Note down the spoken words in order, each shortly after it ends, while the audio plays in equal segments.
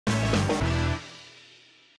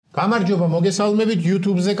გამარჯობა, მოგესალმებით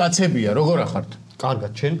YouTube-ზე კაცებია, როგორ ახართ?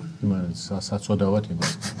 კარგად, შენ? საცოდავად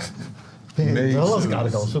იმას. მე ძალას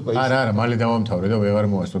კარგავს უკვე. არა, მალე დავამთავრე და ვეღარ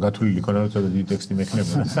მოვასწრო, გათვლილი ქონა რომ დიდი ტექსტი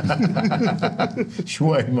მექნებოდა.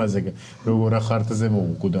 შუა იმაზე, როგორ ახართზე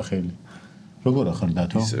მოუკვდა ხელი. როგორ ახარ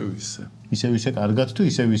დათო? ისევ კარგად თუ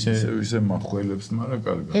ისევ მახველებს, მაგრამ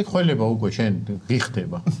კარგად. ეგ ხველება უკვე შენ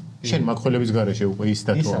გიხდება. შენ მახველების გარეშე უკვე ის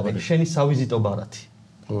დათო აღარ. შენი სავიზიტო ბარათი.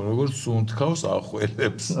 როგორც სუნთქავს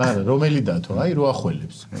ახველებს. არა, რომელი დათო? აი რო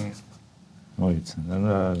ახველებს. მოიცა,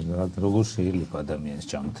 როგორ შეიძლება ადამიანის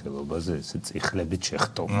ჯანმრთელობაზე ესე წიხლებით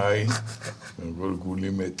შეხტომა. აი, როგორ გული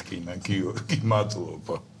მეტკინა, გიორგი,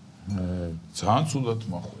 მადლობა. ძალიან ცუდად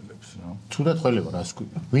მახველებს რა. ცუდად ხველება რას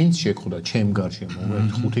ქვია? ვინც შეგხვდა ჩემ გარშემო,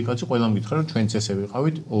 ხუთი კაცი ყველამ გითხრა რომ ჩვენც ესე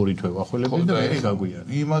ვიყავით, ორი თვე ვახველებით და მე გაგვიარა.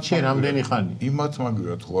 შენ რამდენი ხანი? იმათ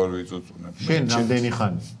მაგრად ხო არ ვიწუწუნებ. შენ რამდენი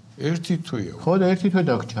ხანი? ერთი თვეა. ხო და ერთი თვე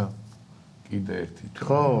დაგჭა. კიდე ერთი თვე.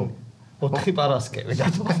 ხო. 4 პარასკევი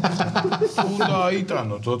დათო. უნდა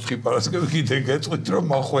აიტანოთ 4 პარასკევი კიდე გეტყვით რომ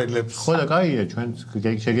მახველებს. ხო და კაია, ჩვენ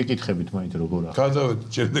შეგეკითხებით მაინც როგორ ახარ. გადავედი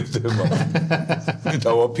შემდეგ თემა. მე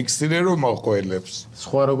დავაფიქსირე რომ მახველებს.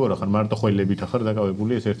 სხვა როგორ ახარ, მარტო ხველებით ახარ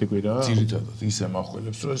დაკავებული ეს ერთი კვირაა? ძირითადად ისე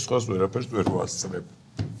მახველებს რომ სხვას ვერაფერს ვერ ვასწრებ.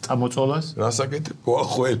 წამოწოლას? რასაკეთებ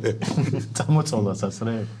ვახველებ. წამოწოლას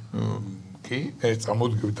ასრებ? ეს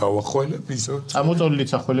წამოდგები დავახველებ ისო.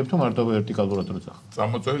 წამოწოლილიც ახველებ თუ მარტო ვერტიკალურად როცა?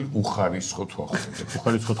 წამოწოლილი უხარისხოთ ვახველებ.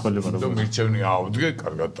 უხარისხოთ ხველება და როგორ? მირჩევნი ავდგე,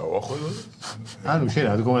 კარგად დავახველებ. ანუ შენ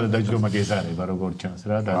ადგომა და დაჯდომა გეზარება როგორ ჩანს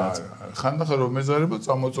რა დადაწყ. ხანდახან რომ მეზარება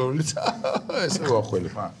წამოწოლილიც ესე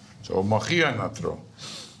ვახველებ. ჩაომახიანათ რომ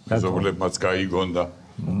მეზობლებმაც გაიგონდა.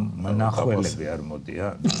 ნახველები არ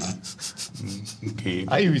მოდიან. კი.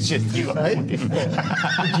 აი ვიცით აი.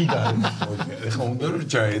 გიგარი. ეხლა უნდა რომ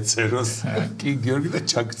ჩაეწეროს. კი გიორგი და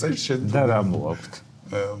ჩაგწერ შენ. და რა მოაქვთ?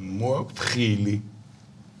 მოაქვთ ხილი.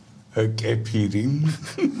 კეფირი.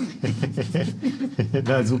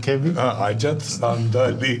 ნაზუკები? აჯათ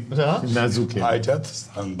სანდალი. რა? ნაზუკები. აჯათ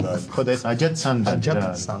სანდალი. ხო და ეს აჯათ სანდალი.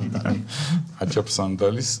 აჯათ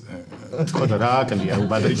სანდალის ხო და რა აკლია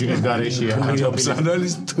უბადრიჯის გარეშეა. აჯათ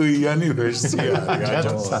სანდალის თვიანი ვერსია. აჯათ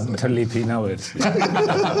თლიფინა ვერსია.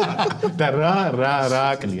 და რა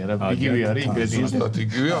აკლია რა იგივე არის ინგრედიენტი. ზუსტად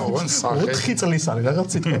იგივეა, ოღონ სახე 4 წლის არის რაღაც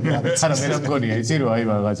სიტყვები არის. არა მე რა მგონია იცი რომ აი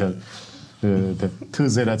რაღაცა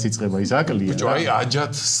თზე რაც იწება ის აკლია. ბიჭო, აი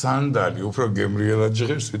აჯათ სანდალი უფრო გემრიელად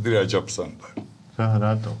ჟღერს, ვიდრე აჯათ სანდალი. რა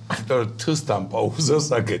რატო? იმიტომ რომ თსთან პაუზას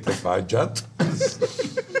აკეთებ აჯათ.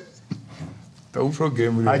 და უფრო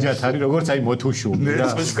გემრიელი. აჯათ არის როგორც აი მოთუშული რა.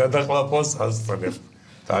 ეს გადაყლაპოს ასწრებ.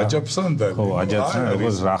 და აჯათ სანდალი. ხო, აჯათს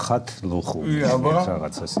როგორც რახათ ლუხუ.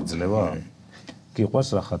 რაღაცას იძლევა. გიყვას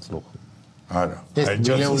რახათ ლუხუ. არა.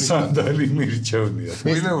 აჯათ სანდალი მირჩევნია.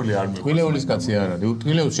 ტყილეული არ მიყვარს. ტყილეულის კაცი არ არის.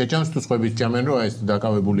 ტყილეულს შეჭამს თუ სხვების ჭამენ რომ ეს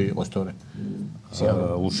დაკავებული იყოს თორე.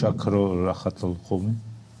 უშაქრო რახათ ლუხუმი.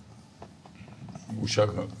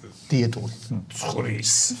 უშაქრო დიეტური.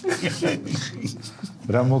 ცხრის.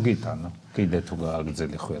 რა მოგიტანა? კიდე თუ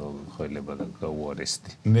გააგრძელი ხველება და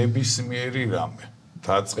გაუარესტი. ნებისმიერი რამე.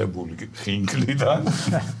 დაწყებული ხინკლიდან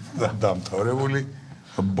და დამთავრებული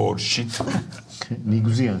ბორშით.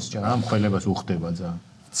 ნიგზიანს ჭა ამ ხველებას უხდება ძა.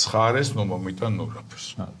 ცხარეს ნუ მომიტან ნურაფერს.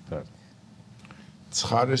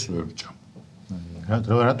 ცხარეს ვერ ვჭამ.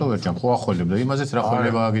 რატო ვერ ჭამ? ხო ახველებ და იმაზეც რა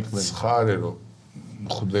ხველება აგიტყვე. ცხარე რომ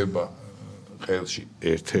ხდება ხელში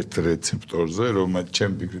ერთ-ერთ რეცეპტორზე, რომელიც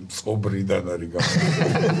ჩემ ფიქრით წყობრიდან არის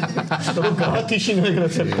გამომწვეული. რომ გაათიშინო ეგ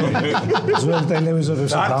რეცეპტორი. ძველ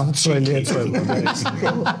ტელევიზორებში დამცველი ეწვებოდა ეს.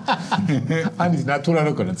 ანის ნატურა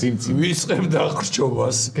რო ქონა ციმცი. ვისყებ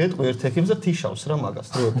დახრჩობას. გეტყვი ერთ ექიმზე თიშავს რა მაგას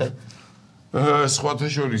დროთე. სხვათა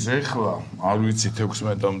შორის ეხლა არ ვიცი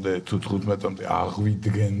 16-მდე თუ 15-მდე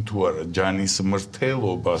აღვიდგენ თუ არა ჯანის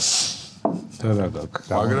მრთელობას. და რა გაქვს?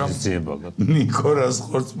 მაგრამ ძიება გაქვს. ნიკორას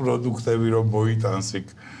ხორც პროდუქტები რომ მოიტანს იქ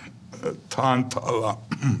თანთალა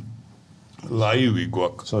ლაივი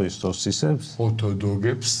გვაქვს. სოის სოსისებს?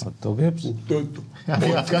 ჰოთ-დოგებს. ჰოთ-დოგებს?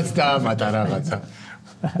 აქაც დაამატა რაღაცა.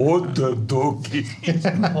 ჰოთ-დოგი.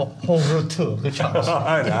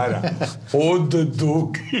 არა.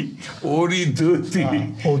 ჰოთ-დოგი. ორი დოდი.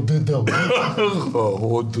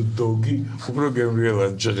 ჰოთ-დოგი. უფრო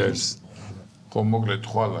გემრიელად ჟღერს. ხო მოკლედ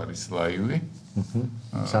ხვალ არის ლაივი.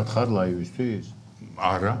 სათხარ ლაივისთვის?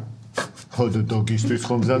 არა. ჰოთ-დოგისთვის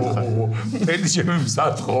ხომ მზადხარ? მთელი ჩემი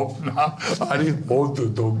მზადყოფნა არის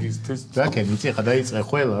ჰოთ-დოგისთვის. რაკენ იცი ხა დაიწყე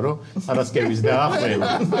ყველა რომ პარასკევის დაახველა.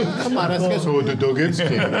 პარასკევს ჰოთ-დოგებს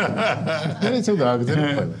ხელი. მე ისევ გააგზავნე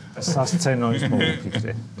ყველა. სასცენო ის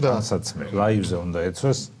მოვიფიქრე. დასაცმე. ლაივზე უნდა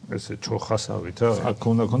ეცვას ესე ჩოხასავით და აქ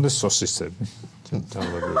უნდა კონდეს სოსისები.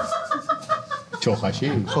 ჩოხაში?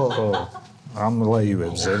 ხო. ამ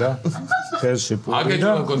ლაივებზე რა. ხელში პური და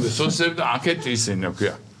აგეთ სოციები და აქეთ ისინი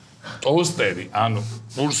ქვია. ტოსტერი, ანუ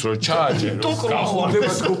პურს რო ჩააჭერო,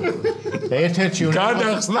 გახურდება თუ ერთ-ერთი უნდა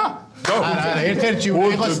გადახსნა. არა, ერთ-ერთი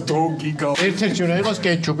უნდა იყოს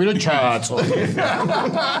კეჩუპი რო ჩააწო.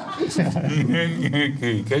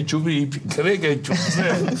 კეჩუპი იფიქრე კეჩუპზე.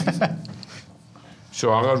 შო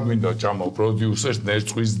აღარ გვინდა ჭამა პროდიუსერს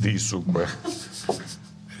ნერწვის დის უკვე.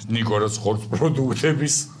 ნიკორას ხორცს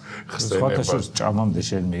პროდუქტების სხვათა ჭამამდე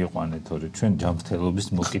შენ მიიყვანე თორე ჩვენ ჯამრთელობის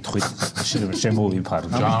მოკითხვით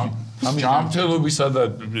შემოვიფარგლე. ჯამრთელობისა და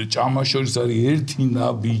ჭამას შორის არის ერთი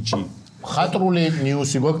ნაბიჯი. მხატვრული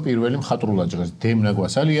ნიუსი გვაქვს პირველი მხატვრულად ჟღერს დემნა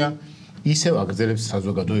გვასალია ისევ აგრძელებს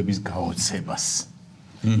საზოგადოების გაოცებას.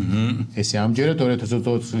 ესე ამჯერად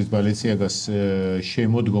 2020 წლის ბალენსიაგას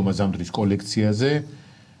შემოდგომა ზამთრის კოლექციაზე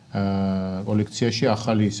კოლექციაში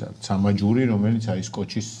ახალი სამაჯური რომელიც აი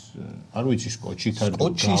სკოჩის არ ვიცი სკოჩით არ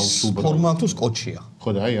სკოჩის ფორმა თუ სკოჩია ხო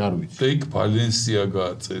და აი არ ვიცი ეგ ბალენსიაგა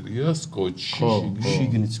აწერია სკოჩში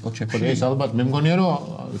შიგნით სკოჩებში ხო ეს ალბათ მე მგონია რომ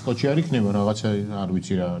სკოჩი არ იქნება რაღაცა არ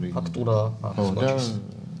ვიცი რა არის ფაქტურა სკოჩის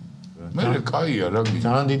მე კაია რა გინდა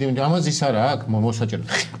ძალიან დიდი ამას ის არა აქ მოსაჭერ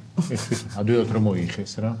ადვილად რომ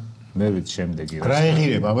მოიხეს რა მე ვიცი შემდეგი რა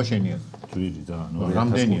ეღირება აბა შენია ძვირი და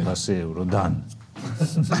რამდენია 2500 евро დან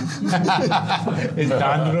ეს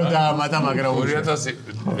დანრო დაამატა მაგრამ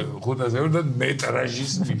 2500 евро და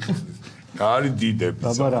მეტრაჟის მიხედვით არის დიდები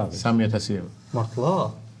 3000 евро მართლა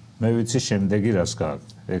მე ვიცი შემდეგი რას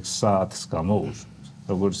გააკეთე ეგ საათს გამოუშვ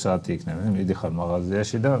როგორი საათი იქნება მიდიხარ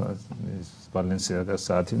მაღაზიაში და ბალენსიაგას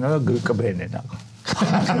საათი და გკბენენ აქ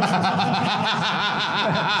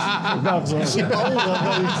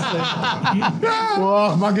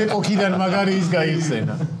ვაჰ მაგე ოკიდან მაგარი ის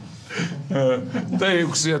გაიხსენა და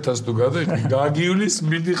 6000 თუ გაგივლის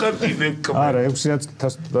მიდიხარ კიდე კბე არა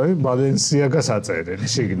 6000 და ბალენსიაგას აწერენ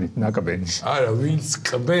შიგნით ნაკბენში არა ვინც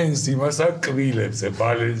კბენს იმას აკვილებს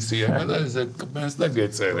ბალენსიაგა და ეს კბენს და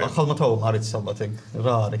გეწერენ ახალმა თავმა არის ალბათ ეგ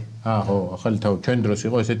რა არის ხო ახალი თავ ჩვენ დროს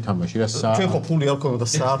იყო ესეთი თამაში რა ჩვენ ხო ფული არ ქონდა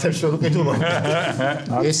საათებს ვერ ვკითხულობ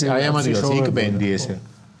ეს აი ამაზეც იქბენდი ესე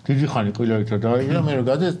დიდი ხანი ყვილებით რა დაიგრა მე რომ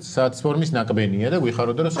გადა საათის ფორმის ნაკბენია და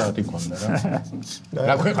გვიხაროდა რომ საათი მქონდა რა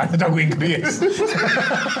რა ქვეყანა და გვინგრიეს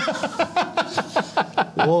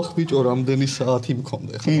ოხ ბიჭო რამდენი საათი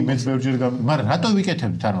მქონდა კი მეც ბევრჯერ მაგრამ რატო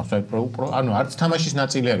ვიკეთებდით არ მახსოვს ანუ არც თამაშის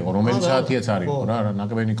ნაწილი არის ხო რომელიც საათიაც არის ხო რა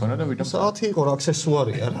ნაკბენი ქონა და ვიტო საათი იყო რა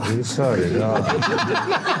აქსესუარია რა ის არის რა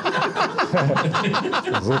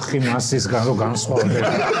რუხი მასისგან რო განსხვავდება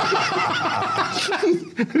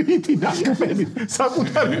რითი ნაკბენი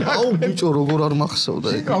საკუთარი აუ ბიჭო როგორ არ მახსოვდა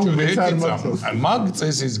ეგ მაგ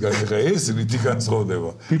წესისგან ხა ეს რითი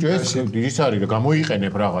განსხვავდება ბიჭო ეს ის არის რა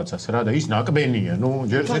გამოიყენებ რაღაცას რა და ის ნაკბენია ნუ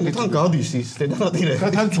ჯერ შეგეთ თან გადის ის დედამატირე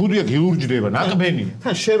თან ცუდია გილურჯდება ნაკბენია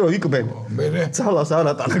თან შე რო იკბენ მე ძალას არ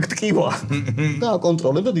ატანაკ ტკივა და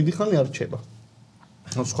აკონტროლებ და დიდი ხანი არ რჩება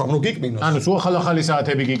ანუ სხვა რო გიკმინოს ანუ სულ ახალი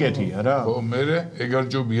საათები გიკეთია რა ხო მე ეგ არ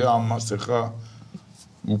ჯობია ამას ხა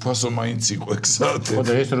უფასო მაინც იყო ეგ საათი ხო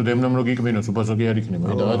და ეს რო დემნამ რო გიკმინოს უფასო კი არ იქნება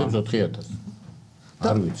და გადაგებს 4000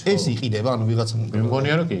 არ ვიცი ეს იყიდება ანუ ვიღაცა მე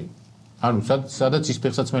მგონია რომ კი ანუ სადაც ის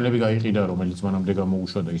ფეხსაცმელები გაიყიდა რომელიც მანამდე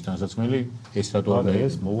გამოუშვა და ის თანსაცმელი ეს რატო არ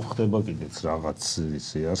ეს მოუხდება კიდეც რაღაც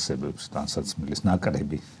ისი არსებობს თანსაცმელის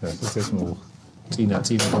ნაკრები რასაც ეს წინა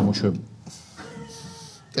გამოშვები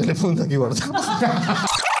ტელეფონი დაგივარდა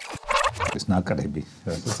ეს ნაკრები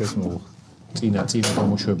რასაც ეს წინა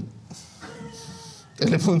გამოშვები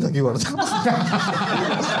ტელეფონი დაგივარდა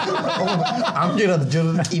ამჯერად ჯერ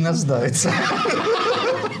კინას დაეცა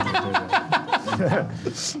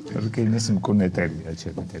რკინის მკუნეტელია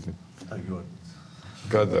ჩემი ტელეფონი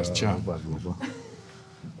გადარჩა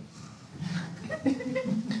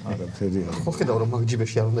არა ფერია ხო ხედავ რომ მაგ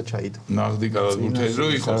ჯიბეში არ უნდა ჩაიდო ნაღდი კალათბურთელი რო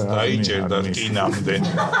იყოს დაიჭერდა რკინამდე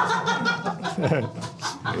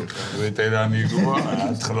ვეტერანი იყო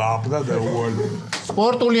ათხრაბდა და უარი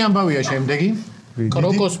სპორტული ამბავია შემდეგი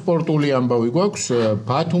კროკოს სპორტული ამბავი გვაქვს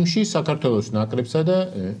ბათუმში საქართველოს ნაკრებსა და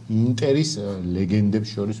ინტერის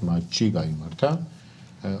ლეგენდებს შორის მატჩი გაიმართა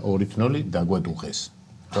 2-0 დაგვადუღეს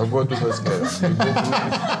კი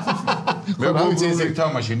მე ვიცი ეს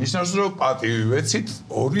თამაში ნიშნავს რომ პატივი ვეცით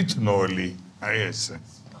 2-0 აი ესე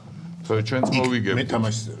თორე ჩვენც მოვიგებთ მე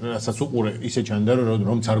თამაშს რასაც უყურე ისე ჩანდა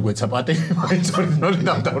რომ არ გვეცა პატივი მაინც 2-0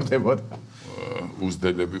 დამთავრდებოდა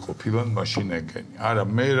უზდელები ყოფილან მაშინ ეგენი. არა,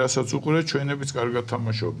 მე რასაც უყურე ჩვენებიც კარგად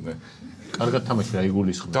თამაშობდნენ. კარგად თამაში რა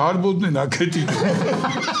იგულისხმება. დაარბოდნენ აქეთი.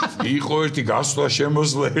 იყო ერთი გასვლა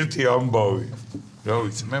შემოსვლა ერთი ამბავი. რა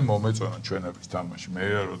ვიცი, მე მომეწონა ჩვენების თამაში. მე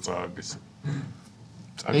რა რო წააგეს.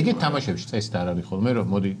 ეგეთ თამაშებში წესი არ არის ხოლმე რომ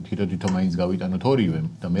მოდი თვითონ მაინც გავიტანოთ ორივე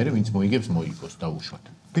და მე ვინც მოიგებს მოიგოს დაუშვათ.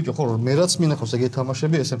 ბიჭო ხო მე რაც მინახავს ეგეთ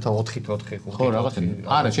თამაშები ესემ თავ 4-4 5. ხო რაღაცა.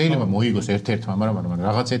 არა შეიძლება მოიგოს ერთ-ერთმა, მაგრამ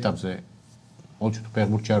რაღაც ეტაპზე მოჩვით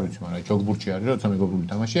ფეხბურთში არ ვიცი, მაგრამ ჯოგბურთში არის, როცა მეგობრული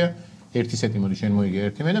თამაშია, ერთი სეტი მოდი შენ მოიგე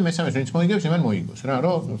ერთი მე და მესამეს ვინც მოიგებს, იმან მოიგოს რა,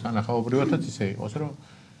 რომ თანახაობრივადაც ისე იყოს, რომ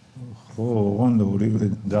ხო, ოღონდ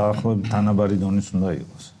დაახლოებით თანაბარი დონის უნდა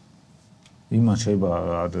იყოს. იმან შეიძლება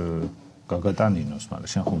არ გაგატანინოს, მაგრამ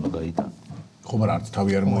შენ ხომ უნდა გაიტანო. ხო, მაგრამ არც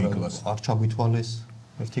თავი არ მოიგლას. არ ჩაგვითვალეს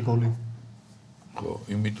ერთი გოლი. ხო,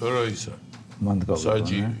 იმიტომ რომ ისა მან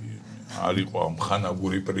საჯი არ იყო ამ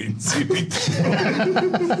ხანაგური პრინციპით.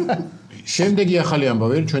 შემდეგი ახალი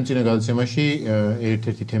ამბავი, ჩვენ წინა გადაცემაში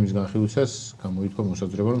ერთ-ერთი თემის განხილვისას გამოითქვა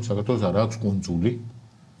მოსაზრება, რომ საქართველოს არ აქვს კუნძული.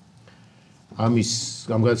 ამის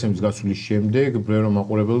ამ გადაცემის გასვლის შემდეგ ბევრ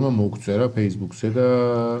მაყურებელმა მოგვწერა Facebook-ზე და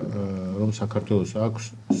რომ საქართველოს აქვს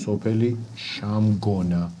სოფელი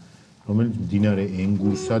შამგონა, რომელიც მდინარე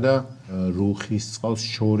ენგურსა და რუხის წყალს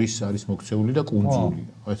შორის არის მოქცეული და კუნძული.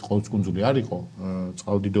 ეს ყოველთვის კუნძული არ იყო,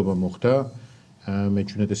 წყალდიდობა მოხდა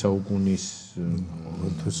მე-17 საუკუნის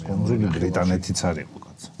ეს კუნძული ბრიტანეთიც არ იყო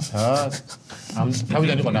კაცო. ამ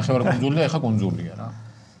თავიდან იყო ნახევარკუნძული და ეხა კუნძულია რა.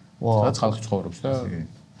 სადაც ხალხი ცხოვრობს და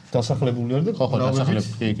დასახლებული არ და ხო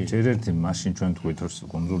დასახლებული კი. ერთ-ერთი მაშინ ჩვენ თქვით რომ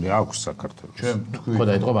კუნძული აქვს საქართველოს. ჩვენ თქვით ხო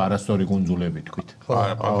და ეთყობა არასწორი კუნძულები თქვით.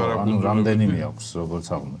 პატარა ანუ რამდენიმე აქვს როგორც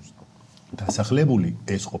აღმოჩნდა. დასახლებული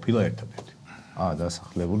ეს ყოფილა ერთადერთი.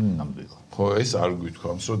 დასახლებული ნამდვილად. ხო ეს არ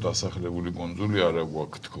გვითქვამს რომ დასახლებული კუნძული არა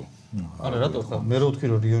გვაქვს თქო. არა რატო ხო მე რო ვთქვი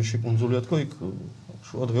რომ რიონში კუნძულია თქო იქ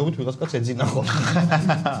შუადღეობით ვიღაც კაც ეძინა ხო.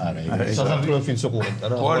 არა ეს საქართველოს ვინც უყურებდა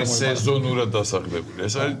რა. ხო არის სეზონურად დასახლებული.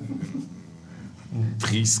 ეს არის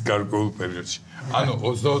დღის გარკვეულ პერიოდში. ანუ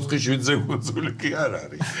 24/7-ზე კუნძული კი არ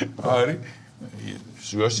არის. არის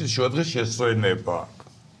შუადღეს შესვენება.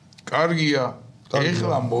 კარგია.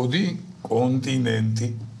 ეხლა მოდი კონტინენტი.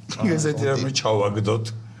 ესეთი რამე ჩავაგდოთ.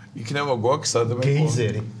 იქნება გვაქვს სადმე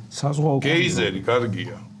გეიზერი. საზღვაო გეიზერი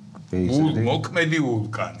კარგია. მოქმედი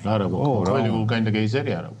ვულკანი. არა, მოქმედი ვულკანი და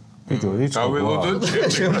გეიზერი არა. ბიჭო, იცი. დაველოდოთ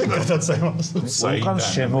შემდეგ გადაცემას. ვულკანს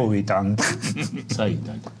შემოვიტანთ.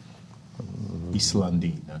 საიდან?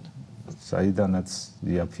 ისლანდიიდან. საიდანაც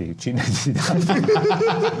იაფი ჩინეთიდან.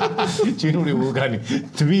 ჩინური ვულკანი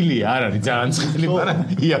თბილი არ არის, ძალიან ცხელი, მაგრამ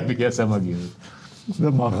იაფია სამაგიერო. და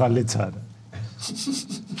მაღალიც არა.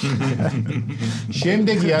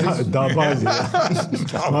 შემდეგი არის დაბალია.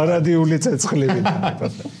 მარადიული ცეცხლები.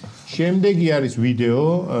 შემდეგი არის ვიდეო,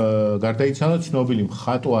 გარდაიცვალა ცნობილი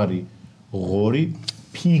მხატვარი ღორი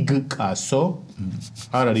Pigcasso.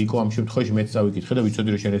 არ არის იქ ამ შემთხვევაში მეც წავიკითხე და ვიცოდი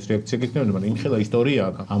რომ შენ ეს რეაქცია გიქნებოდა, მაგრამ იმხელა ისტორია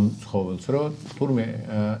აქვს ამ ცხოველს, რომ თურმე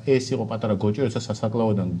ეს იყო პატარა გოჭი, როცა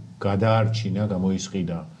სასაკლაოდან გადაარჩინა,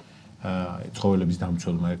 გამოისყიდა ცხოველების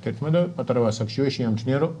დამცველმა ერთ-ერთმა და პატარა ასაკშივე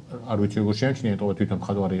შეამჩნია, რომ არ ვიცი როგორ შეამჩნია, თუმცა თვითონ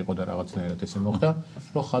მხატვარი იყო და რაღაცნაირად ესე მოხდა,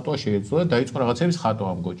 რომ ხატვა შეეძლო და დაიწყო რაღაცების ხატვა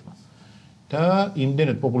ამ გოჭმა. და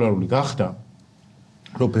იმდენად პოპულარული გახდა,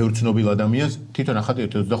 რომ ბევრ ცნობილ ადამიანს თვითონ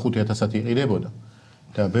ახატიოთ 25,000 იყიდებოდა.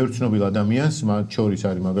 და ბევრ ცნობილ ადამიანს, მათ შორის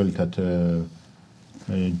არის მაგალითად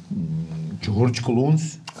ჯორჯ კლუნს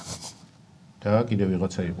და კიდევ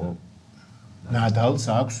ვიღაცა იყო ნადალს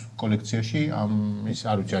აქვს კოლექციაში ამ ის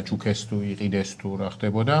არ ვიცი აჩუქეს თუ იყიდეს თუ რა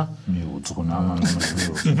ხდებოდა მიუძღვნა ამან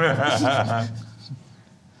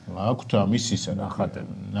აქვს ამის ისა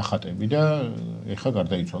ნახატები და ეხა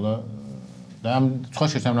გარდაიცვალა და ამ სხვა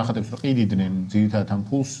შესაძლოა ნახატებს რომ ყიდიდნენ ძირითადად ამ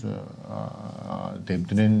ფულს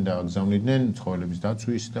დებდნენ და აგზავნიდნენ ცხოველების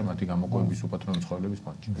დაცვის და მათი გამოყვების უპატრონო ცხოველების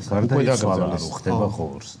ფონდში. გარდაიცვალა არ ხდება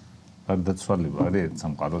ხოლმე. გარდაცვალება არის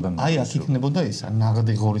სამყაროდან. აი აქ იქნებოდა ისა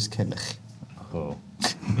ნაღდი ღორის ქელეხი. ხო.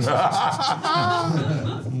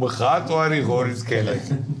 მხატვარი ღორის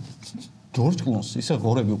ქელეხი. ჯორჯ კლუნს ისე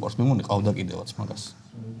ღორები უყარს, მე მგონი ყავდა კიდევაც მაგას.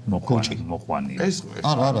 მოყვანი.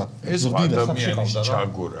 არა. ეს ადამიანის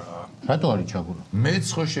ჩაგურა. რატო არის ჩაგურა? მეც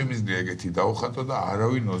ხო შემიძლია ეგეთი დავხატო და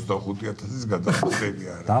არავინ 25,000-ის გადახატები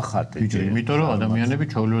არა. დახატე. ბიჭო, იმიტომ რომ ადამიანები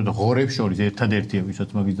ჩაოლევა და ღორებს შორის ერთადერთია, ვისაც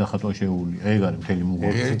მაგის დახატვა შეუულია. ეგ არის მთელი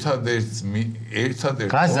მუღორი. ერთადერთ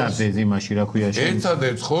გაზარდე იმაში რა ქვია შენ.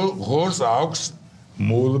 ერთადერთ ღორს აქვს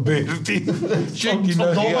მოლბერტი. შენ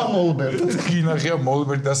გინახია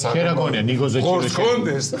მოლბერტი და შენ რა გონია ნიგოზეში ღორს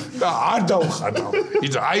კონდეს და არ დავხატავ.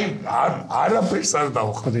 იცი აი არაფერს არ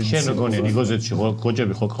დავხატე. შენ რა გონია ნიგოზეში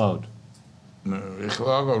გოჭები ხო ყავთ?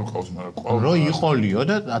 ეხლა აღარ ყავს, მაგრამ ყავს. რო იყოლიო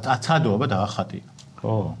და აცადოა დაახატია.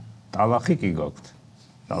 ხო. ტალახი კი გაქვთ.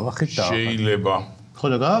 ტალახი და შეიძლება. ხო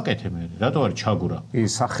და გააკეთე მე. რატო არის ჩაგურა? კი,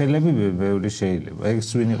 სახელები ბევრი შეიძლება. ეს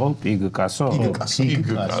ვინ იყო? Pigcasso.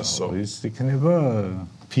 Pigcasso. ის იქნება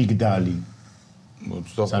ფიგდალი.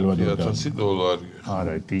 $30000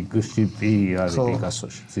 არა, პიგში პი არის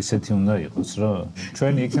პიკასოში. ისეთი უნდა იყოს, რა.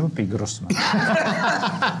 ჩვენი იქნება პიგროსმანი.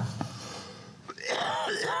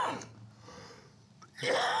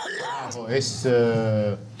 ეს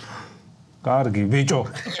კარგი ბიჭო.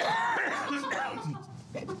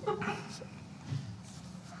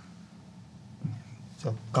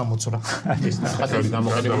 გამოცრა. ეს ნახატები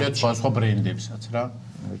გამოყენებულია სხვა ბრენდებსაც რა.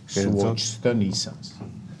 Swatch და Nissan-ს.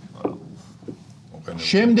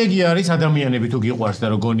 შემდეგი არის ადამიანები თუ გიყვარს და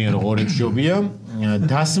როგორია რომ ღორებს ჯობია,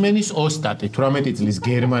 დასმენის ოსტატი 18 წლის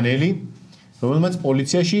გერმანელი, რომელმაც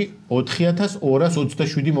პოლიციაში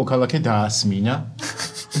 4227 მოქალაქე დაასმინა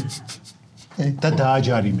და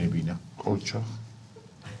დააჯარიმებინა. კოჩა.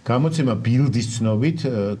 გამოცემა ბილდის ცნობით,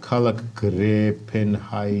 ქალაქ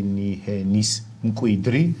გრეფენჰაინენის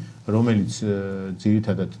მკვიდრი, რომელიც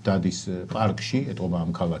ძირითადად დადის პარკში, ეტყობა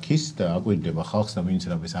ამ ქალაქის და აკვირდება ხალხს და ვინც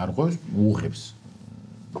რამეს არ ღვევს, უღებს.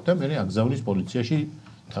 და მე აგზავნის პოლიციაში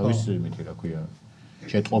თავის იმითი რა ქვია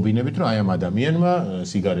შეტყობინებით რომ აი ამ ადამიანმა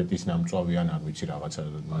სიგარეტის ნამწვავი ან არ ვიცი რაღაცა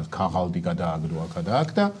ქაღალდი გადააგდო აქა და აქ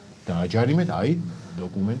და დააჯარიმეთ აი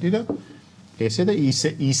დოკუმენტი და ესე და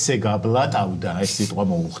ისე გაბლატავდა ეს სიტყვა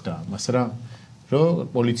მოუხდა მას რა რომ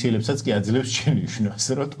პოლიციელებსაც კი აძლევს შენიშვნას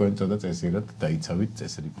რომ თქვენ ცოტა წესიერად დაიცავით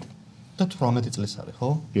წესრიგი და 18 წლის არის ხო?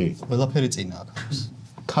 კი. ყველაფერი წინა აქვს.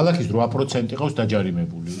 ქალაქის 8% ყავს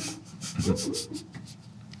დაჯარიმებული.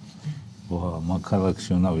 ვა,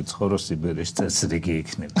 მაგალითში უნდა ვიცხოვრო სიბერეში წესრიგი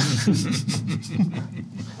იქნება.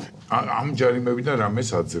 ამ ჯარიმებიდან რამეს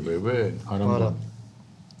აძლევენ? არა.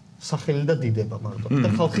 სახელი და დიდება მარტო და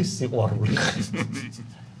ხალხის სიყვარული.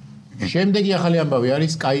 შემდეგი ახალი ამბავი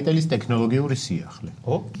არის კაიტელის ტექნოლოგიური სიახლე.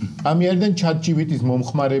 ხო? ამიერიდან ChatGPT-ს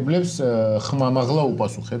მომხმარებლებს ხმამაღლა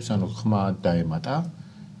უპასუხებს, ანუ ხმა დაემატა.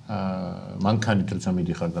 მანქანით როცა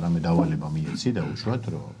მიდიხარ და რამე დავალება მიეცი და უშუალოდ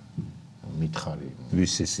რომ მითხარი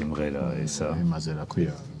ვისი სიმღერა ესა? იმაზე რა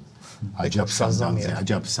ქვია?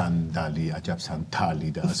 აჯაბსანდალი, აჯაბსანთალი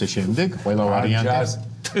და ასე შემდეგ, ყველა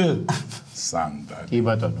ვარიანტი. სანდალი. კი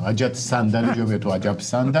ბატონო, აჯაბსანდალი ჯობია თუ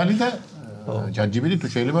აჯაბსანდალი და ChatGPT თუ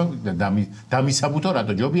შეიძლება დამისაბუთო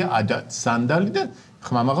რატო ჯობია აჯაბსანდალი და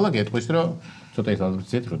ხმამაღლა გეტყვის რომ ცოტა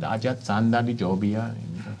ისალბრძეთ რომ აჯაბსანდალი ჯობია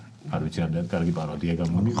არ ვიცი რამდენად კარგი პაროდია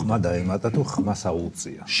გამომი ხმა დაემატა თუ ხმას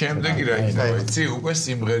აუწია. შემდეგი რა იქნება, იცი, უკვე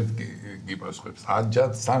სიმღერით გიპასუხებს.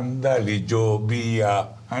 აჯაბსანდალი ჯობია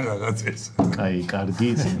ან რაღაც ეს. კაი, კარგი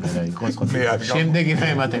სიმღერა იყოს ხო. შემდეგი რა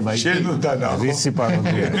ემატება იცი? შენ უდანა. ვისი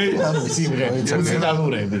პაროდია? სიმღერა,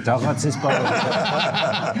 მუსიკალურები. რაღაცის პაროდია.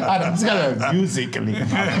 არა, მუსიკალურები, მუსიკალი.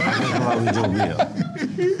 აღლავი ჯობია.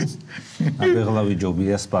 აღლავი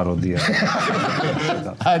ჯობიას პაროდია.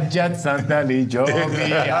 აჯაბსანდალი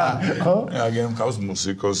ჯობია. ხო? აგერ მყავს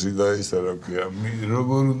მუსიკოსი და ისა რა ქვია.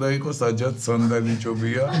 როგორ უნდა იყოს აჯაბსანდალი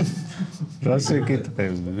ჯობია? რას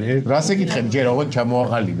ეკითხებს? რას ეკითხებ? ჯერ ოღონდ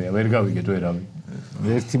ჩამოაღალიბე, ვერ გავიგეთ ვერავი.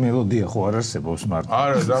 ერთი მელოდია ხო არ არსებობს მარტო.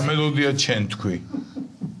 არა, რა მელოდია ჩემ თქვი.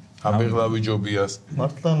 აბეღლავი ჯობიას.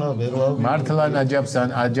 მართლანა ვერავი. მართლან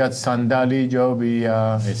აჯაბსანდალი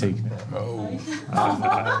ჯობია. ესე იქნება.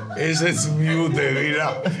 ესეც მიუდევი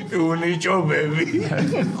რა. უნიჭობები.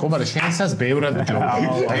 ხო, მაგრამ შენსაც ბევრად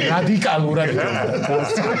ჯობია. რადიკალურად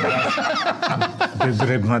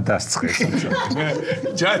ბებრებმა დასწრეს.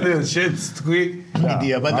 ჯანელ შენც თქვი.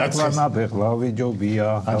 იდეა დაცეს. მართლანა ბეღლავი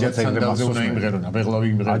ჯობია. აჯაბსანდალზე უნდა იმღერონა, ბეღლავი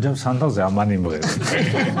იმღერო. აჯაბსანდალზე ამან იმღერო.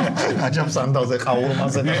 აჯაბსანდალზე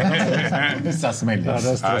ყაურმაზე და სასმელი.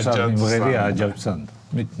 არასდროს არ იმღერია აჯაბსანდალ.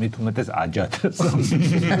 მით უმეტეს აჯათს.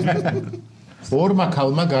 ორმა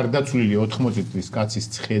ქალმა გარდაცვლილი 80 წლის კაცის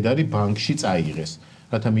ცხედარი ბანკში წაიღეს,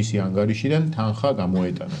 რათა მისი ანგარიშიდან თანხა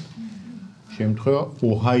გამოეტანათ. შემთხვევა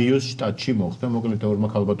ოჰაიოს შტატში მოხდა, მოკლედ ორმა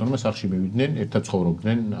ქალბატონმა სახლში მივიდნენ, ერთად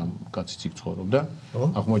ცხოვრობდნენ, ამ კაციც იქ ცხოვრობდა.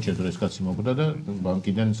 აღმოჩნდა რომ ეს კაცი მოკვდა და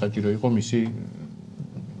ბანკიდან საჭირო იყო მისი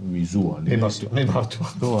ვიზუალი. მე მართლა.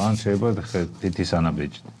 თუ ან შეიძლება თითის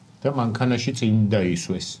ანაბეჭდი. და მანქანაში წინ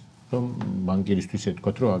დაისვეს. რომ ბანკირისთვის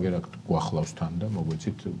ეთქვათ რომ აგერ აქ გვახლავს თან და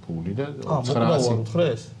მოგვეცით ფული და 900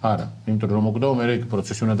 უთხრეს? არა, იმიტომ რომ მოკვდაო მე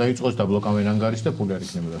პროცესი უნდა დაიწყოს, დაბლოკავენ ანგარიშს და ფული არ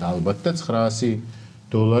იქნებოდა. ალბათ და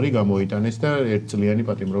 $900 გამოიტანეს და ერთწლიანი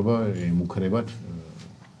პატიმრობა ემუქრებათ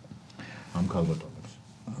ამ ქალბატონებს.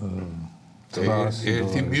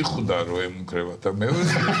 ერთი მიხვდა რომ ემუქრება და მეორე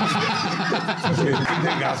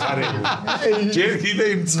კიდე გახარებული. ჯერ კიდე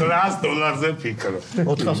იმ $900-ზე ფიქრო.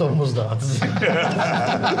 450-ზე.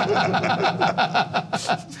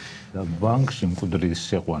 და ბანკში მკვდრის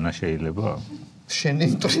შეყვანა შეიძლება? შენი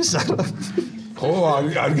მტრის არა. ხო,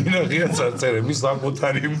 არ გინახია წარწერები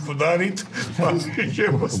საკუთარი მკვდარით ბანკში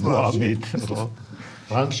შემოსვლა.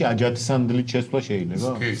 ბანკში აჯათსანდლით შესვლა შეიძლება?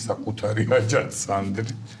 კი, საკუთარი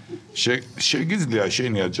აჯათსანდლით. შეგიძლია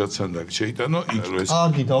შენი აჯაცანდალი შეიტანო იქ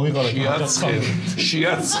კარგი დავიღალე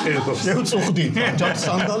შეაცხელო შევწუხდი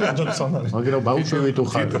აჯაცანდალი მაგრამ ბავშვი თუ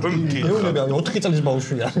ხარ მეუბნები 4 წლის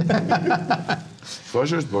ბავშვია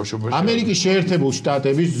ბავშვი ამერიკის შეერთებულ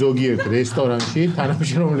შტატების ზოგიერთ რესტორანში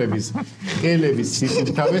თანამშრომლების ხელების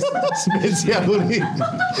სისუფთავის სპეციალური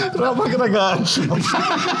რა მაგრა გააჩნია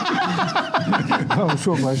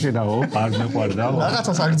ბავშვო მაშინაო არ მეყვარდა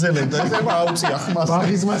რაღაცას აგძელებდა ეხება აუწია ხმას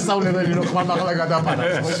ბაღის მასწავლებელი რო ხმამაღლა გადაფარა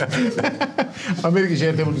ამერიკის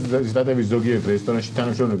შეერთებული შტატების ზოგიერთ რესტორანში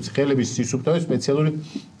თანამშრომლების ხელების სისუფთავის სპეციალური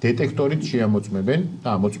დეტექტორით შეამოწმებენ და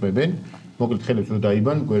ამოწმებენ მოკლედ ხელებს რო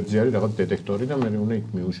დაიბან გვერდზე არის რაღაც დეტექტორი და მე უნდა იქ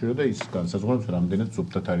მიუშვირო და ის განსაზღვრავს რამდენად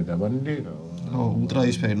სუფთად არის დაბანილი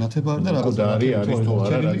ულტრაისფერი ნათება და რაღაც არის თუ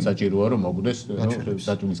არა რაც საჭიროა რომ მოგვდეს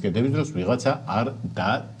დაწვნის კედების დროს ვიღაცა არ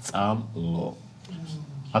დაწამლო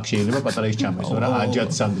აქ შეიძლება პატარა ის ჩამეს რა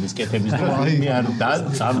აჯაცანდლის კეთების დროს მე არ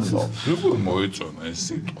დაწამლო როგორ მოეწონა ეს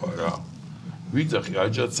სიტყვა რა ვიძახი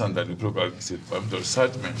აჯაცანდალი უფრო კარგი სიტყვა იმიტომ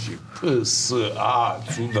საჭმელში ფსა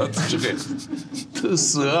თუნდაც ჭრეს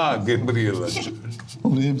თსა გებრიელა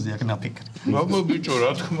ურემზე აქ ნაფიქრი მამო ბიჭო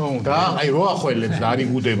რა თქმა უნდა და აი რო ახველებს არ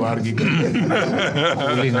იგუდება არ გიგ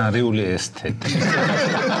კულინარიული ესთეტი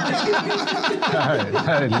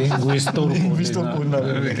აი ლინგვისტური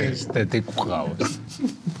ესთეტი ყავს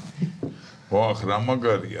ვახ რა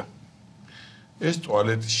მაგარია ეს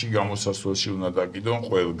ტუალეტში გამოსასვლელში უნდა დაგიდონ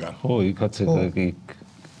ყველგან ხო იქაც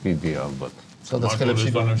კიდე ალბათ სადაც ხელებში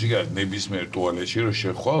ნებისმიერ ტუალეტში რო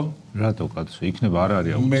შეხვალ რატო კაცო იქნება არ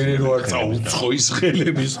არის მე რო არ წაუცხო ის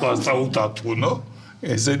ხელები სხვა წაუთათუნო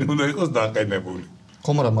ესენი უნდა იყოს დაყენებული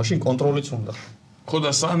ხომ არა მაშინ კონტროლიც უნდა ხო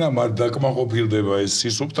და სანამ არ დაკმაყოფილდება ეს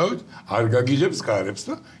სისუფთავით არ გაგიღებს კარებს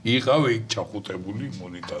და იყავ იქ ჩახუტებული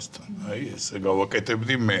მონიტასთან აი ესე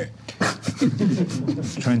გავაკეთებდი მე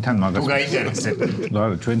ჩვენთან მაგას თუ გაინტერესებს და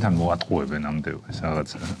ჩვენთან მოატყუებენ ამდენს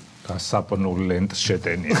რაღაცა გასაპნურ ლენტს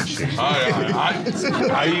შეტენიაში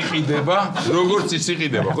აიყიდება როგორც ის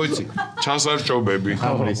იყიდება ხო იცი ჩასარჭობები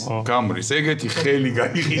გამრის ეგეთი ხელი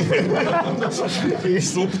გაიყიდება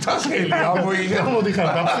სუფთა ხელი ამოიღე მოდი ხარ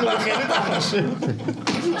დაფსული ხელი დაფაში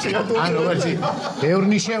ანუ ვაცი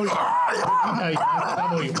ბევრნი შევლი აი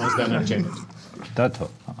გამოიყოს დანარჩენი დათო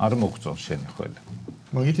არ მოგწონს შენი ხელი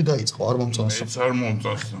მაგითი დაიწყო არ მომწონსო ეს არ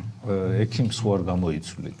მომწონს ექიმს ხო არ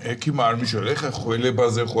გამოიცვლი ექიმ არ მიშველე ეხა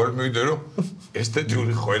ხველებაზე ხო არ მივიდე რომ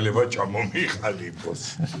ესთეტიური ხველება ჩამომიხალიფოს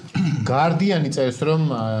გარდიანი წერს რომ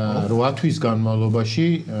 8 თვის განმავლობაში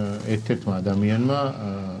ერთ-ერთმა ადამიანმა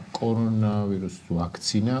კორონავირუსის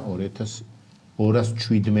ვაქცინა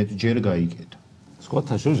 2217 ჯერ გაიკეთა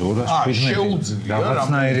სხვათა შორის 217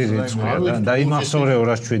 რაღაცნაირი რიცხვია და იმახსოვრე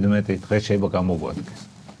 217 დღეს შეიძლება გამოგვადგეს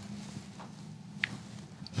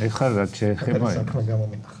ეხლა რა შეეხება საქმე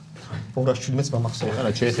გამომინახა 217-ს მომახსოვდა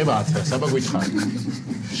არა შეეხება 10 საბა გითხარ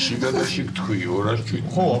შიგა და შიგ თქვი 217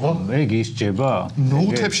 ხო აბა მე გისჭება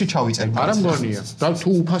ნოუთებში ჩავიწერ არა მგონია და თუ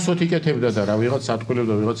უფასოდ იკეთებდა და რა ვიღაც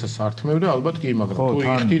სათქვილებდა ვიღაცა სართმევდა ალბათ კი მაგრამ თუ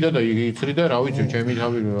იხდიდა და იცრიდა რა ვიცი ჩემი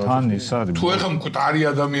თავი თან ის არის თუ ეხა მკვდარი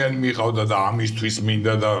ადამიანი მიყავდა და ამისთვის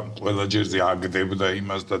მინდა და ყველა ჯერზე აგდებდა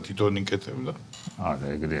იმას და თვითონ იკეთებდა არა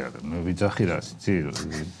ეგრე არა მე ვიძახი რა იცი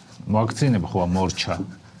ვაქცინები ხო მორჩა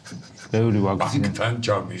ბევრი ვაქცინა თან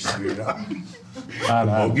ჩამისვი რა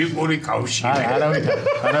არა ლოგიკური კავშირი არა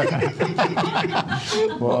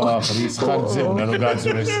ვა რისხანზე უნდა რომ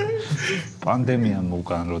გაძვრეს პანდემიამ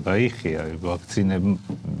უკან რო დაიხია ვაქცინები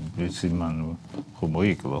ისი მან ხო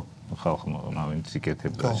მოიკლო ხალხმა მავინც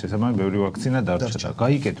იკეთებდა შესაბამისად ბევრი ვაქცინა დარჩა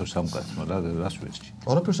გაიკეთო სამკაცმა რას ვეჭი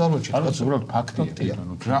არაფერს არ ვეჭი არა უბრალოდ ფაქტია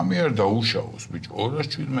რამე არ დაუშავოს ბიჭო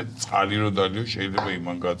 217 წყალი რო დალიო შეიძლება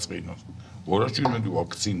იმან გაწყინოს 217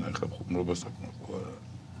 ვაქცინა ხა ხუმრობა საქმე ხო არა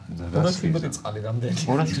 217 წყალი რამდენი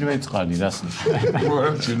 217 წყალი რას ნიშნავს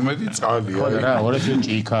 217 წყალი ხო რა 217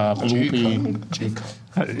 ჭიქა ყლუპი ჭიქა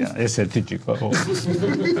ეს ერთი ჭიქა ხო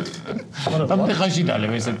და ხაში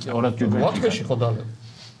დალებ ეს 217 ვათქეში ხო დალებ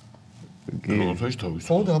როთაში თავის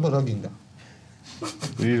ხო და აბა რა გინდა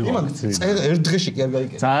იმან ერთ დღეში კი არ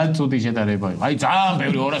გაიგე ძალიან ცუდი შედარება იყო აი ძალიან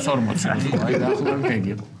ბევრი 240 აი რა ხომ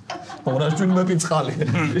გეგე 217 წყალი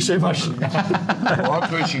შემაშინა 8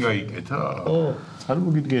 თვეში გაიკეთა ო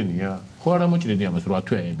წარმოგიდგენია ხო არ ამოჭრედი ამას 8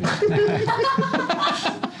 თვეები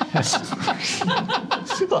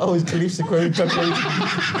აუ ის კლიპსი ქვევიჩაკო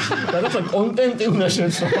და კონტენტი უნდა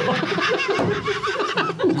შეცვალო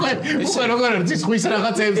უკვე როგორ არის ხვის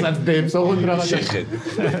რაღაცებსაც დებს ოღონდ რაღაც შეხედე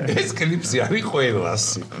ეს კლიპსი არის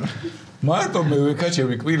ყველასი მარტო მე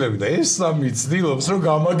ვეკაჩები კბილები და ეს სამი ცდილობს რომ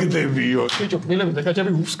გამაგდებიო ბიჭო კბილები და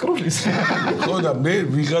კაჩები უსკროლის ხო და მე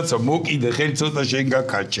ვიღაცა მოკიდე ხელი ცოტა შენ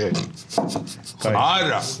გაკაჩე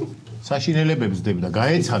არა საშინელებებს დებდა,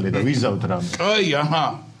 გაეცალე და ვიზავთ რამე. აი, აჰა,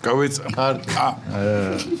 გავეცა. კარგი.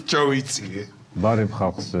 ჩავიციე. ბარემ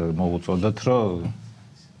ხალხს მოუწოდათ, რომ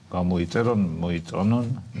გამოიწერონ, მოიწონონ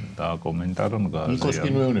და კომენტარონ გააზიარონ. ნიკოს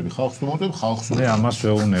კინოევნები ხალხს უმოწევ, ხალხს მე ამას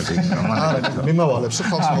ვეუბნები. არა, მიმავალებს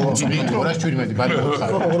ხალხს მოუწოდეთ. 217 ბარემ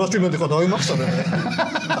ხარ. 217 ხო დავიმახსოვრე.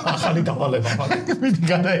 ახალი დავალება. მიდი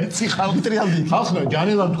გადაეცი ხალხ ტრიალდი. ხალხო,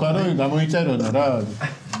 ჯანელა თქვა რომ გამოიწერონ რა.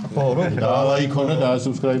 ხო, რომ და ლაიქონო და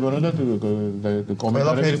subscribe-ონო და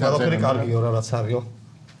კომენტარები ყველაფერი კარგიო რა რაც არისო.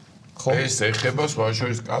 ეს ეხება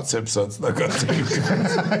სხვაშორის კაცებსაც და კაცებს.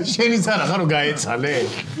 შენიც არა ხარო გაეცალე?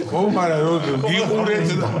 ხო, მაგრამ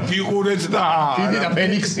გიყურეთ და დიდი და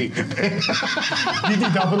ფენიქსი. დიდი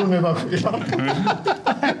დაბრუნება ხდება.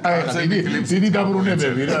 დიდი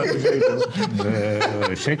დაბრუნებები რა.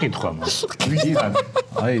 შეკითხვა მას. ვიდან?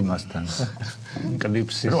 აი მასთან.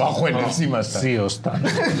 კლიპსი. რო ახველებს იმასთან. სიოსთან.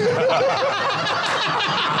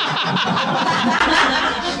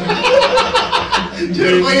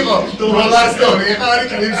 ჯეროიყო, თუ ვალასტორი, ხარი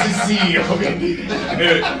კლიპსი სიო.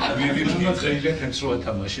 ვიდი მოწეილეთ ეს რო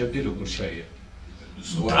თამაშებდი როგორ შეია.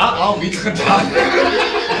 აუ მითხდა.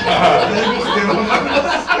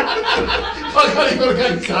 ახალი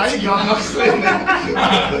გორგანი კაი გამახსენე.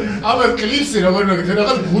 აბა კლიპსი როგორ მოგეთ რა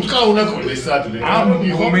ბუტკა უნდა ყოლეს ადლე. ამ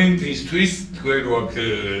მომენტისთვის თქვენ რო აქ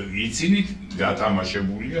იცინით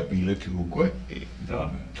გათამაშებულია ბილეთი უკვე და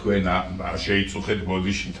თქვენ შეიწუხეთ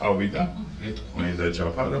ბოდიში თავი და მე და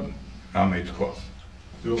ჯაფარა რამე თქვა.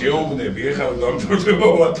 გეუბნები ეხლა დამთავრდება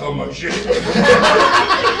ვათამაშე.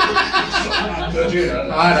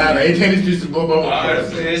 არა, ეთერისთვის ბობა.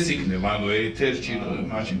 ეს იქნება, ანუ ეთერში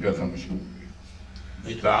მაშინ გათამაშებული.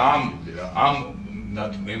 და ამ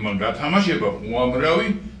მან გათამაშება უამრავი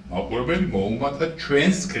მაყურებელი მოუმატა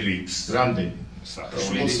ჩვენს კლიპს. რამდენი?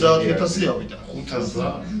 30000 ავიდა.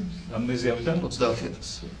 500. ამბეზე ავიდა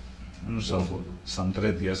 30000. ნუ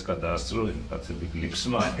სამტრედიას გადაასწრო იმ კაცები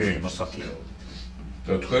კლიპსმა მოსახლეობა.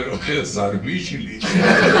 და თქვენ როგორც არ მიშლი.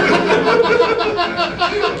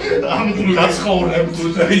 ამ გაცხოვრებ თუ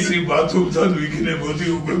და ისი ბათუმთან ვიქნებოდი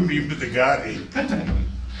უკვე მიმდგარი.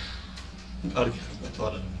 კარგი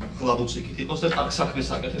ხარ, კლაბუციკით იყოს და კარგ საქმეს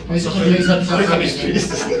აკეთებ. ეს ხო ლეიზად საქმის.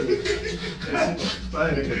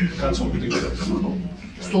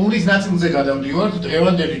 სტუმრის ნაწილზე გადავდივართ.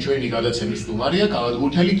 დღევანდელი ჩვენი გადაცემის სტუმარია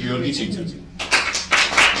კალათბურთელი გიორგი ცინცაძე.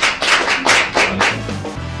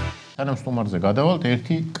 სანამ სტუმარზე გადავალთ,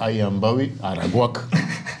 ერთი კაი ამბავი არა გვაქვს.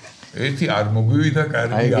 ერთი არ მოგვივიდა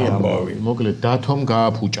კარგი ამბავი. მოკლედ დათომ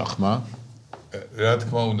გააფუჭა ხმა. რა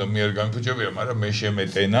თქმა უნდა, მე არ გამიფუჭებია, მაგრამ მე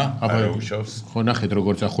შემეტენა, არა უშავს. ხო ნახეთ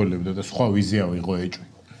როგორც ახველებდა და სხვა ვიზია ვიღო ეჭვი.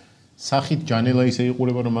 სახით ჯანელა ისე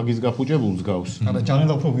იყურება რომ მაგის გაფუჭებულს გავს. არა,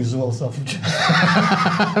 ჯანელა უფრო ვიზუალს αφუჭა.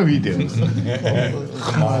 ვიდეოს.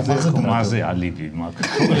 ხმაზე ალიბი მაქვს.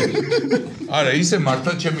 არა, ისე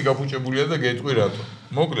მართლა ჩემი გაფუჭებულია და გეტყვი რატო.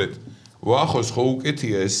 მოკლედ, ვახოს ხო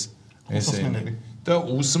უკეთია ეს ესენი. და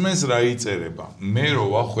უსმენს რა იწერება. მე რო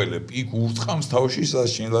ვახველებ, იქ ურწყამს თავში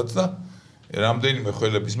საშინლად და რამდენიმე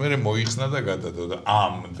ხველების მერე მოიხსნა და გადადო და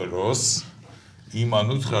ამ დროს იმან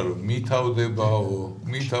უთხრა რომ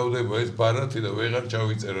მითავდება ეს ბარათი და ვეღარ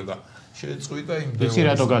ჩავიწერო და შეწყვიტა იმ დევონს. იცი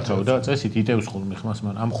რატო გათავდა? წესით იტევს ხოლმე ხმას,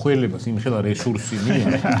 მაგრამ ამ ხველებას იმხელა რესურსი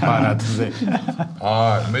მია ბარათზე.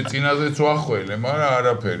 მე წინაზეც ვახველე, მაგრამ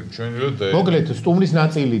არაფერი, ჩვენი რო და მოკლედ სტუმრის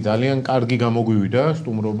ნაწილი ძალიან კარგი გამოგვივიდა,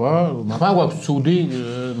 სტუმრობა. მაგ გვაქვს ცუდი,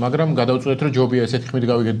 მაგრამ გადავწყვეტ რომ ჯობია ესეთი ხმით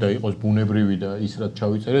გავიგეთ და იყოს ბუნებრივი და ის რაც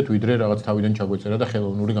ჩავიწერეთ, ვიდრე რაღაც თავიდან ჩაგვეწერა და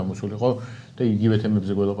ხელოვნური გამოსულიყო და იგივე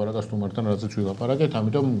თემებზე გველაპარაკა სტუმართან, რაზეც ვილაპარაკეთ,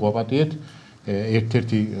 ამიტომ გვაპატიეთ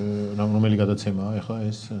ერთ-ერთი რომელი გადაცემაა ახლა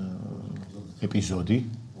ეს ეპიზოდი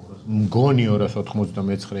მგონი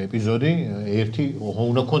 299 ეპიზოდი ერთი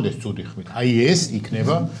უნდა გქონდეს ცუდი ხმით. აი ეს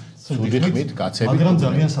იქნება ცუდი ხმით კაცები. მაგრამ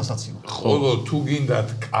ძალიან სასაცილო. ხოლო თუ გინდათ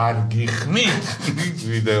კარგი ხმით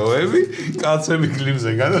ვიდეოები, კაცები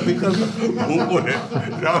კლიპზე გადადიხარ და უყურეთ.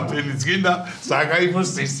 რამდენიც გინდა საკაიფო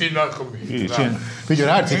სისინა ხმით. ბიჭო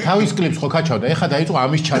რა არის თავის კლიპს ხო ქაჩავდა. ეხლა დაიწყო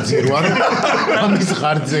ამის ჩაძირვა რომ ამის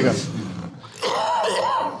ღარძზე გა.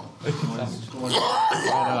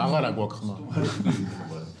 აღარა გვაქვს ხმა.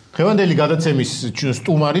 ხევანდელი გადაცემის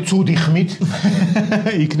სტუმარი ცუდი ხმით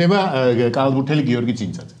იქნება კალათბურთელი გიორგი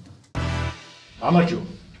ცინცაძე. ამარჯო.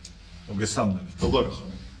 მოგესალმებით. როგორ ხარ?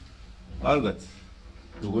 კარგად.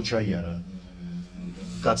 როგორ ჩაიარა?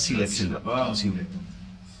 გაცილება.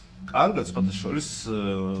 კარგად, სხვადასხვა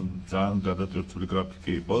ძალიან გადატვირთული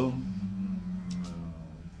გრაფიკი იყო.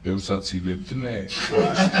 ბევრსაცილებდნენ.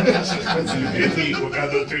 იყო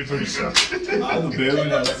გადატვირთული. ანუ ბევრი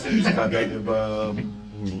რაღაცის გადაიდება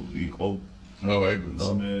იყო. აი,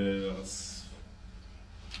 მე რაღაც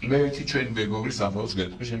მე ერთი ჩვენი მეგობრის ამბავს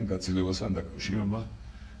გეტყვი შენ გაცილებასთან დაკავშირებით.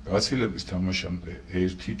 გაცილების თამაშამდე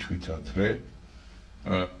ერთი თვითადრე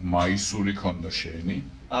მაისური ქონდა შენი.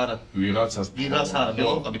 არა, ვიღაცას არა, მე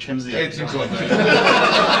ვიყავი ჩემზეა. ერთი ქონდა.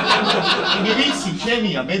 მე ვიცი,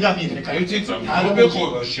 ჩემია, მე დამირეკა. ერთი წამი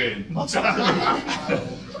ყოლა შენ.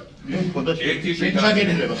 ერთი შენ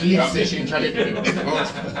ჩაგედრება, ხლიფზე შენ ჩაგედრება.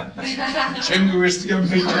 ჩემი ვერსია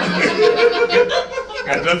მე.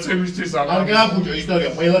 გადაცემისთვის არ გაახუჭო ისტორია,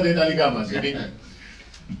 ყველა დეტალი გამაზე.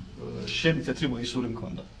 შენ თეთრი მაისური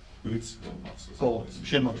მქონდა. ვიცი. ხო,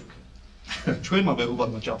 შენ მაგ ჩვენმა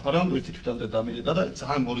მეგობრებმა ჯაფარამ ერთი თვითადრე დამილეტა და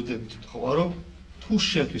ძალიან მორიდებით თქვა რომ თუ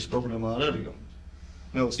შენთვის პრობლემა არ არისო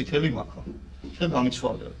მე წითელი მაქვს და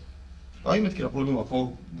გამიცვალე. აი მეთქი რა პრობლემა ხო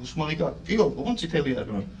უსმანი კი ოღონდ წითელი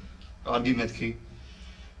არის. კარგი მეთქი.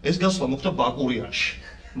 ეს გასვლა მოხდა ბაკურიაში.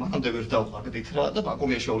 მანამდე ვერ დავყავდით რა და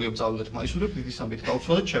ბაკურიაში ორივე წავედით მაისურებ დიდი სამით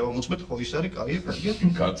გავცვალეთ შევამოწმეთ ხო ის არის კაი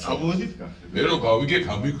წავედით მე რო გავიგე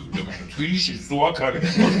გამიგვიდება თბილისში სულ აქ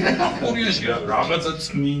არის ბაკურიაში რაღაცა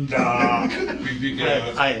წმინდა ვიგე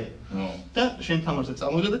აი და შენ თამაშზე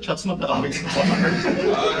წამოვიდა და ჩაცმა და ავიქცე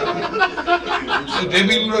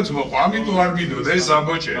დებილურად მოყვა ამიტომ არ გიდოდა ეს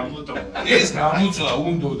ამბოჭე ეს გამოწვა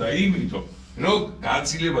უნდა იმიტომ რომ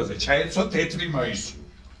გაცილებაზე ჩაეცვა თეთრი მაისური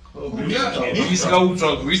ის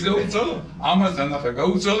გაუწოდა, ამასთან ახლა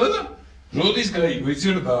გაუწოდა და როდის გაიგო, იცი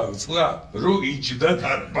რომ გააწყდა, რომ იჯდა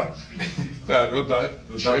დარბა. და რომ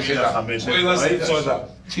შეხედა ყველას იწოდა,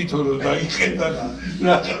 თითო რომ დაიხედა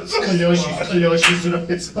და კლოში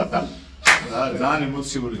ზურაბეცა. ძალიან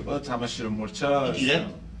ემოციური იყო თამაში რომ მორჩა.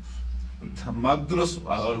 მაგ დროს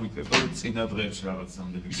აღარ ვიტყო წინა დღეებში რაღაც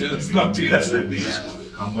ამბები. სისუფთავი.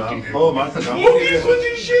 ხო, მართლა გამოტირებული.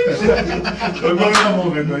 როგორ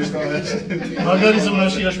გამოვიდა ის თამაში? მაგარი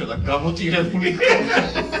ზონაში აშველა, გამოტირებული.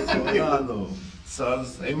 ანუ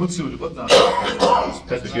ემოციური იყო და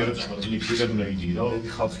კლიპსიდან დაიჯირო.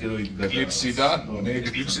 ხალხი რო იდგა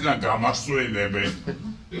კლიპსიდან გამასწველებენ.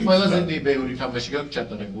 ყველაზე ბევრი თამაში გაქვს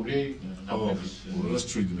ჩატარებული.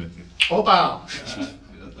 217. ოპა!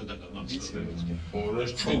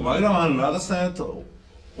 მაგრამ ან რაღაცნაირად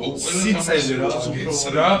სიცეზე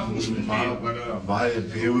რა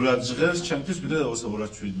ბევრად ჟღერს ჩემთვის ვიდრე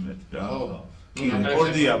 217 რა კი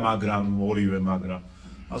რეკორდია მაგრამ ორივე მაგრამ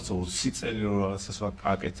ასე სიცელი რო რაღაცას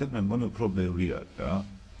ვაკეთებ მე მგონი უფრო ბევრი არის რა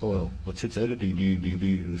ხო სიცელი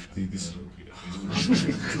დიდი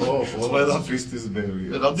ხო ყველა ფისტის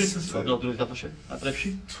ბევრია როდის დაფაშე ატრებში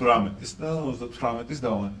 18-ის და 38-ის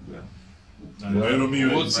დავანებია აი რომ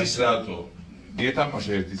მივეცის რატო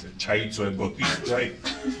გეთამაშე ერთის ჩაიწვებოდი აი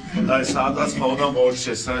აი სადაც მოვდა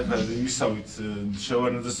მორჩეს საერთოდ იმისავით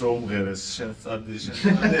შევანაძეს რომ უმღერეს შენ წადი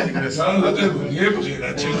შენ სანდატებული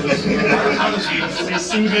ებღირა ჩემს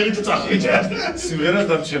სიმღერით წახვიდა სიმღერა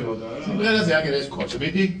დამჩებოდა სიმღერაზე აგერეს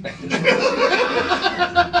კოჩბიდი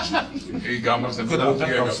კი გამარჯვება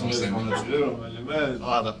გამოსწრებული რომელიმე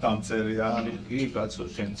არა დამწერია კი კაცო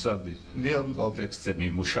შენ წადი მე ამ ტექსტზე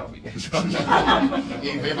მიმუშავე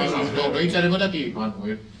კი მე მაგ ვიწერებოდა კი მან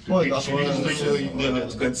ой გასვლა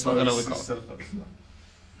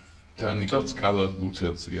თანიკაც კალად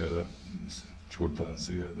გულწელზია და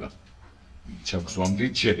ჩორტაზია და ჩაგვსვამდი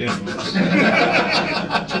ჩე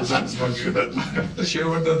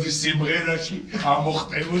შევარდადი სიმღერაში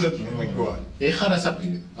ამოხტებოდა მეგოა ეხლა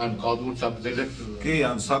რასაპირე ან კალდურს აბძელებ კი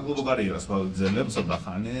ან საკლუბო კარიერას ვაძელებ ცოტა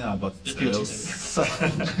ხანი ალბათ წელს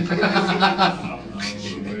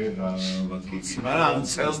მაგრამ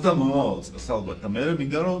წელს და მოწელს ალბათ და მე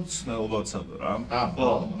მინდა რომ ცნობაცადო რა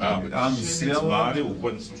ხო ან სიამოვნებაა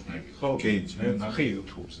უკვე ხო კი ნახე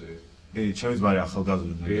YouTube-ზე ჩემს ბარი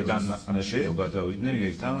ახალგაზრდა დანახანაში გადავიდნენ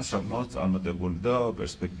ერთთან საკმაოდ წარმატებული და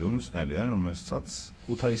პერსპექტიული მსმენელი არის რომელსაც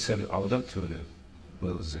ქუთაისელი ყავდა თორე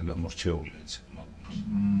ყველაზე გამორჩეული ეცე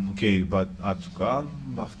კი ატკა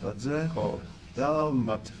ბახტაძე ხო და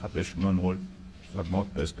მათ აპეში მანულ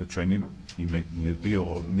საკმაოდ პერსპექტიული იმედი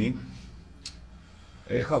ორნი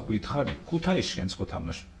ეხა გითხარი ქუთაისში ენს ხო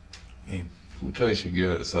თამაში ქუთაისში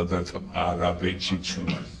სადაც არაბეთში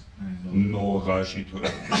ჩუმა ნოღაში თუ რა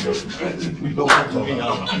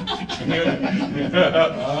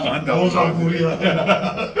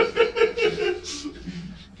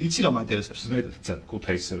იცი რა მაინტერესებს მე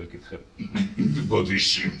ქუთაისზე ვიკითხებ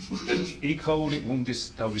ბოდიში იქაური გუნდის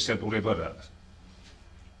თავისებურება რა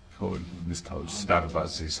ხო ის თავის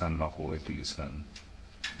დარბაზის ან მახულეთის ან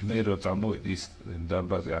მე რო წამოვიდი ის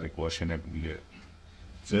დარბაზი არ იყო აშენებული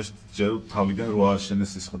ჯერ თავიდან რო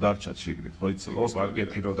აშენეს ის ხდარჩა შიგნით ხო იცი ოს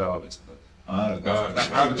პარკეთი რო დავაწყდა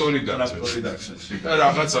ტრაქტორი და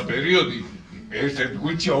რაღაცა პერიოდი ერთ-ერთ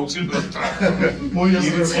გულში აუწილებლად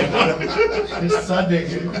მოიაზრება. ეს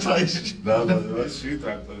სადეგი. დაბადებაში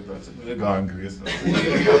ტრაქტორი დაწერა. მე გაანგრიეს.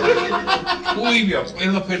 უიმია,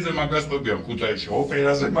 ყველაფერზე მაგასპებია ქუთაისში,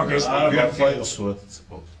 ოპერაზე მაგასპებია. არა, ფაილს სურათიც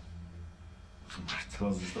ყავს.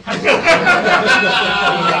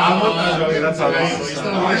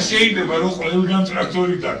 შეიძლება რომ ყველგან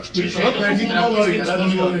ტრაქტორი დაგჭირდეს.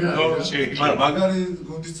 მაგარი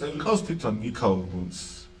გუნდის წევრი ყავს თვითონ იქაურ გუნდს.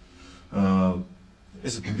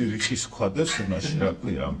 ეს დიდი რიხის ქვადებს იმაში რა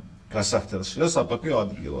ქვია, გასახდელში და საპატიო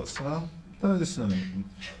ადგილას რა. და ეს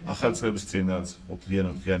ახალი წლების წინაც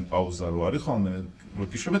ოდიანი პაუზა რო არის ხოლმე, რო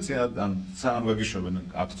გიშვებენ წინათ ან სანამ გაგიშვებენ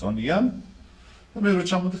აკწონიან. და მე რო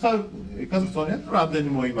ჩამოდიხარ, ეკაზწონიან, რამდენი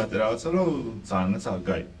მოიმატე რაღაცა, რომ ძალიანაც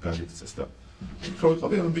გაიქცეს და რო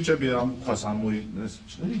ვიყავი, ბიჭები ამ ქვას ამოიგეს.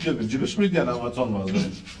 ჯიბეში მიდიან ამ აწონვაზე.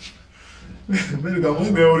 მე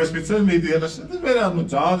გამოვი მეორე სპეცია მიდიან ასე და მე ანუ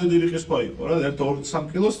ძალიან დიდი რიხის სხვა იყო რა,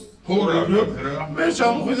 1-2-3 კილოს ხურა მე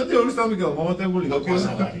ჩამოვიდა 2-3 კილო მომატებული და ქვას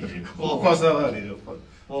აღარი ხო.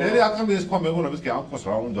 მე აქამდე ეს სხვა მეგობრებს კი ამ ქვას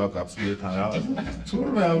რა უნდა აკապსულიეთან რა.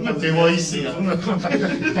 თურმე ამ დევაისია.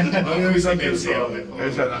 აი ეს აკეცია.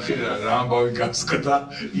 ეს ახი რა ამბავი გასყდა,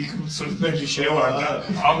 იქ მსურნელი შევარდა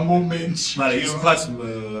ამ მომენტში. მაგრამ ის ქვას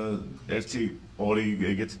ერთი ორი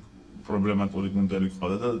ეგეთ პრობლემატური გუნდები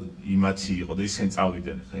ყავდა და იმათი იყო და ისინი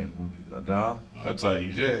წავიდნენ ხე გუნდიდან და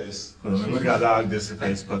წაიღეს. მე გადააგდეს ხა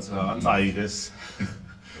ის ქვაც წაიღეს.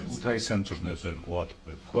 ქუთაისთან თურმეს ვერ ყვათ.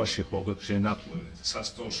 ქვაში ხოლმე შენაყვე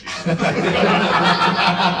სასტოში.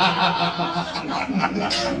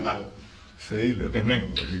 შეიძლება მე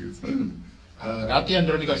რატიან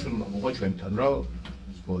დრონიკაშვილმა მოყვა ჩვენთან რა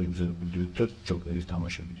ბოიმზე ვიდეო ჯოკერის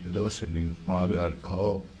თამაშები და ვასელი მაგარი ხო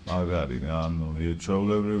მაგარი ანუ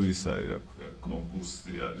ჩვეულებრივი ის არის რა ქვია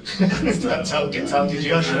კონკურსი არის ცალკე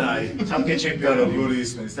ჯაშნაი ცალკე ჩემპიონი როგორი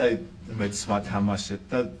ისმის აი მეც მათამაშეთ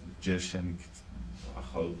და ჯერ შენი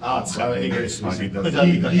ახალ ეგრეს მაგიდა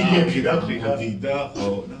და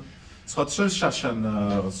ხო სხვა შაშან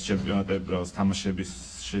ჩემპიონატები რა თამაშების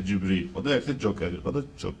შეჯიბრი იყო და ერთი ჯოკერი იყო და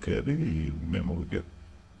ჯოკერი მე მოვიგე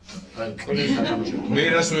მე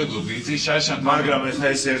რას ვეძებდი, იცი შაშან, მაგრამ ეხა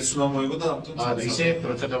ეს ერთს უნდა მოიგო და ანუ ისე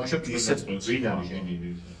როცა დამაშავ ისე ვინ არის შენი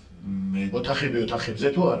მე ოთახებზე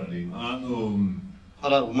თუ არ არის ანუ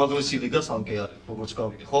არა უმაღლესი ლიგა სამკე არის როგორც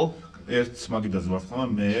გავიგე ხო ერთს მაგიდაზე ვარ ხომ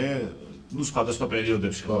მე ნუ სხვადასხვა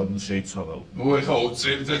პერიოდებში ხო შეიცვალა ნუ ეხა 20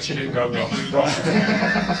 წელიწად შეგაგავდა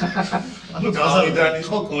ანუ გაზავიდან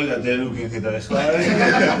იყო ყველა დერუგინი და ეხლა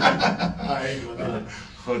აი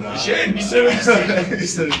ხო და შენ ისევე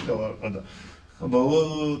ვარ ხო და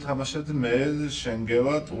ბოლო თამაშობდი მე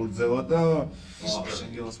შენგელა ტურძელა და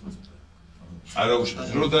შენგელას არა უშავს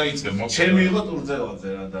რო დაიწყე მოკლედ ჩემი იყო ტურძელაძე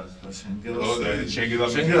რა და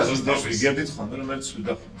შენგელას ვიგებდით ხოლმე რომ ერთს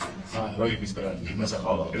ვიდახო რა ის რა იმას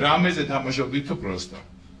ახალა რამეზე თამაშობდი თუ პროსტა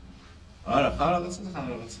არა ხარ რაღაცა და ხარ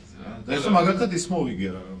რაღაცა და ეხლა მაგალითად ის მოვიგე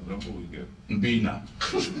რა მოვიგე ბინა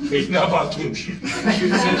ბინა ბათუმში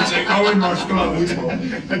ზეკავენ მარშკლა უწყო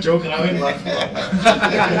ჯოკრავენ მარშკლა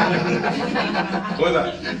ხოდა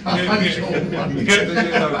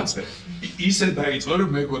ისე დაიწყო რომ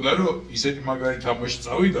მეგონა რომ ისეთი მაგარი თამაში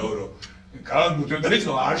წავიდაო რომ კალ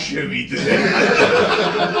მუდედაიწყო არ შევიდე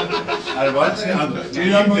არა ვაცი ანუ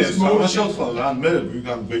ჯერამის მოვაშავ რა მე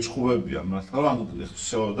ვიგან ბეჭხუებია მართლა ანუ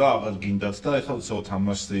всё და აღარ გინდათ და ეხლა всё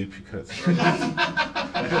თამაშზე იფიქრეთ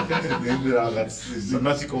მე რაღაც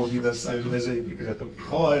იმათი კოორდინაციაზე იფიქრეთ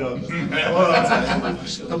ხო აი რა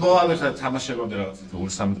და ბოლომდე თამაშებოდი რაღაც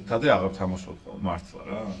 2-3 თადი აღარ თამაშობ მართლა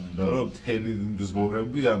რა და რომ თელი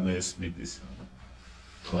ზბორები ანუ ეს მიდის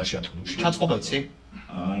ფლაშად ხუში ჩაწყობაცი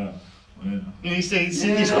არა ისე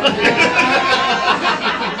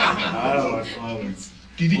არა ვარ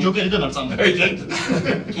დიდი ჯოკერიდან არ წამოდი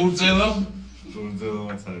ტურძელა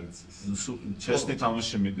ტურძელაც არის ჩესნი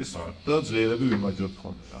თამაში მიდის და ძლიერები ვიმაჯოთ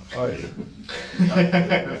ხოლმე რა აი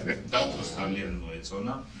დათოს ძალიან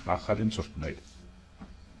მოეწონა ახალი მწვრთნელი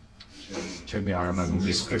ჩემი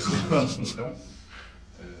აღანაგების ხება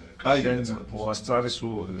კაი პოსტარის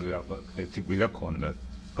ერთი გვიდა ქონდა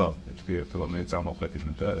ხო ერთი მე წამოყვეთ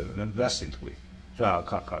და დასინთვი რა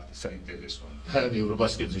კაკარტი საინტერესოა ხანი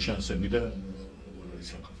ევრობასკეტზე შანსები და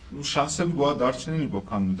ნუ შანსები გვა დარჩენილი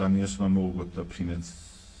გქონ დანიას უნდა მოუგოთ და ფინანს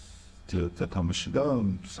და თამაში და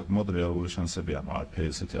საკმაოდ რეალური შანსები ამ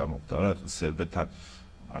არაფერისეთი არ მოხდა რა სერბეთთან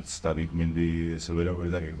არც დაგიგმინდი ესე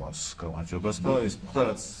ვერავინ დაგიგმავს გამარჯვებას და ეს მოხდა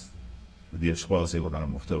რაც დიახ ყველას ეგ არ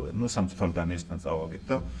მოხდება ნუ სამწუხაროდ დანიასთან წავაგეთ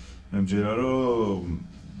და მე მჯერა რომ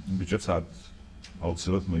ბიჭებს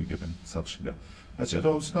აუცილებლად მოიგებენ სახლში და რაც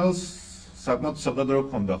შეთავსნას საკმაოდ სადადრო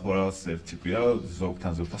ქონდა ხო რაღაც ერთი კვირა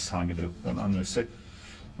ზოგთან ზოგთან სამი დღე ანუ ესე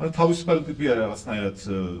მაგრამ თავისუფალი ტიპი არა რაღაცნაირად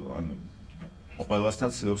ანუ ყველასთან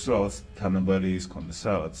ცდილობს რომ რაღაც თანაბარი ის კონდეს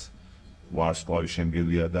რაღაც ვარსკვლავი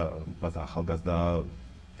შემგელია და უბრალოდ ახალგაზრდა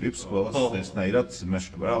ტიპს ყველას ესნაირად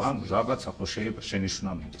იმაშება რა ან რაღაც ახლა შეიძლება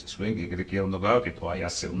შენიშვნა მიწეს ვენ ეგრეკია უნდა გააკეთო აი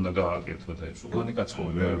ასე უნდა გააკეთო და უკანი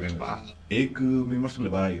კაცხოვი ვერ ბა ეგ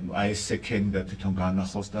მიმართულება აი ესე კენდა თვითონ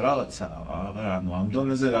განახლოს და რაღაცა ანუ ამ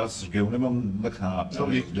დონეზე რაღაც გეუბნება და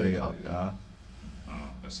რა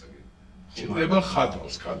შეიძლება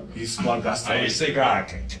ხატავს კარგი ის მაგას ესე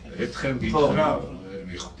გააკეთე ერთხელ გითხრა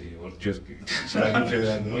მიხდი ორჯერ გითხრა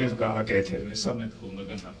ეს გააკეთე მესამედ უნდა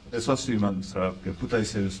განახლოს ესაც იმანს რა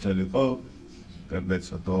ქუთაისელის თელი იყო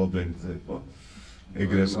გერბეცა დოლობენზე იყო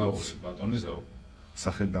ეგრეს ბატონის და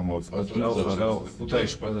სახელ დამოწყვეტ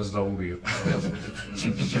ქუთაისში ყველას დაურია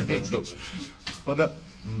ხოდა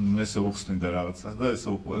ესე უხსნიდა რაღაცა და ესე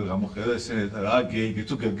უკვე გამოხედა ესე რა გეიგი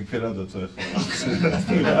თუ გეფერადო თუ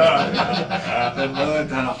ახლა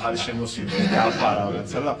და ახალი შემოსილი დაფარა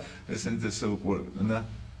რაღაცა და ესე უკვე და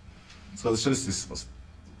სწორედ ის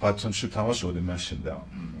ბათუმში თამაშობდი მაშინ და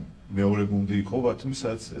მეორე გუნდი იყო ბათუმი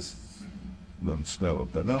სადაც ეს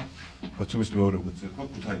მცდელობდა და ბათუმის მეორე გუნდი იყო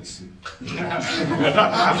ქუთაისი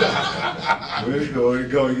ვერ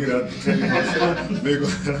გავიგე თელი მასა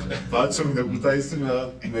მეგონა ბათუმი და ქუთაისი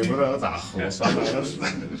მეგონა რაღაც ახლოს ამას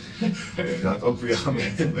გატოფია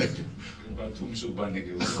მე ბათუმის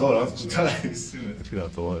უბანები ხო რა ქუთაისი მე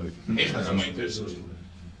რატო არის ეხლა გამოინტერესებს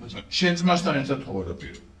შენ ძმასთან ერთად ხო ვარ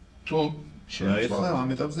თუ ეხლა ამ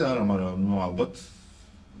ეტაპზე არა მაგრამ ნუ ალბათ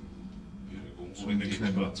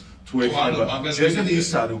იქნება თუ იქნება შეიძლება ის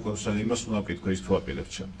არის უკვე იმას უნდა ვკითხო ის თუ აპირებ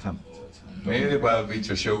ჩემთან მე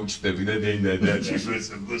ბიჭო შეუჩდები და და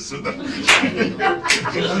ჩიფრესებსო და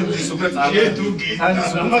ის უკვე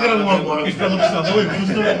წარდგა მაგრამ მოაყარა ის პროდუქცია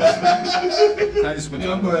დავიფუძნო არის მე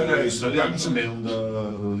ის რეალიზმი მე უნდა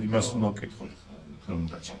იმას უნდა ვკითხო რომ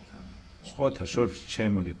დაჩემ სხვათა შორის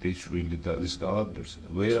ჩემი დიშვილი და ის კალადებს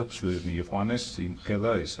ვერაფერს ვერ მიიყვანეს იმ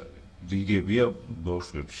ხელა ის არის რიგებია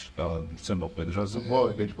ბავშვებში და პედრაზე ხო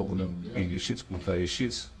ეგეთი პოპულარული ინგლისშიც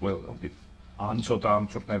ქუთაისშიც ყველა ან ცოტა ამ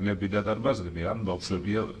ჩორნებლები და დარბაზები ან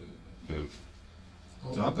ბავშვებია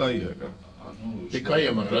ზაკაია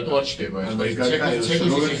ეკაია მაგრამ რატო არ ჩდება ეს ცეკვი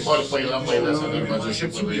ყველა სადარბაზში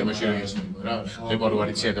შეწყვეტია მაშინ რა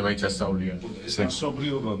რეპარვარიცია და მაინც ასწავლია ეს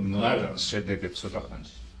სობრიობა შედეგებს ცოტა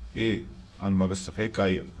ხანში კი ან მაგას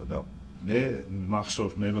ეკაია და მე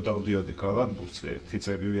მახსოვს მე რო დავდიოდი კალანდურზე ერთი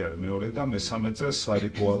წელი არის მეორე და მესამე წელს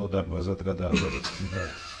სარიტუალო დარბაზად გადააგდო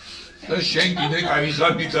და შენ კიდე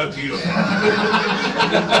კაიღანი დათიო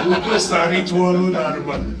უკვე სარიტუალო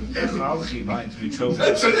დარბაზი ხალხი მაინც მიჩვეულა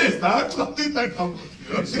ეს დაწყობდი და გამოდიო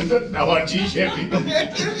დავარჯიშები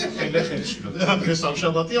ელეხებში ეს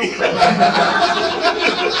სამშაბათია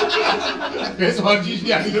ეს ვარჯიში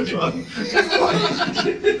არის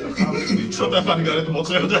ცოტა ხანი გარეთ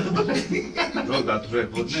მოწევდა რო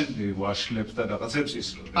დათრებოდნენ ვაშლებს და რაღაცებს ის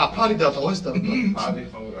რო ფარი დატოვეს და ფარი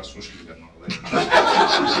ხო რასუშლიდან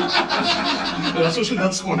რასოში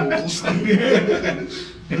დაცხონებულს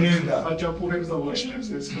აჭაპურებს და ვაშლებს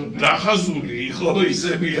ეს ხო დახაზული იყო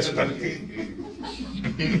ისები ეს პარტი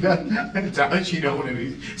დაჭირაუნები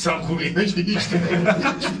სამხურია შეიძლება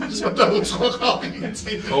ცოტა უცხო ხალხი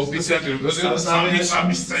ოფიციალური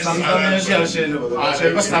სამის წესი სამსამეში არ შეიძლება არ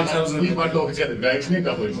შეიძლება სამსამზე მარტო ოფიციალები გაიქნება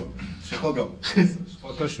და ხო შეხოგა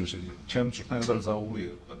ფოტოშუში ჩემ ჭკნელდა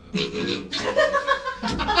ზაურია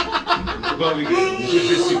გავიგე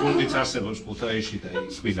ეს სეკუნდით არსებობს ქუთაისში და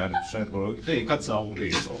ის ვინ არის შეტყობი და იქაც ზაური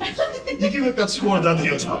იყო იგივე კაცი ხო არ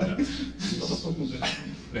დადიოცა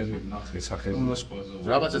მე ნახე სახელმწიფოს ყველაზე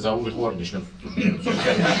რაღაცა ზაური ხო არ ნიშნავს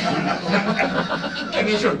ეგ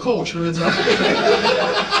ის კოუჩ რეძა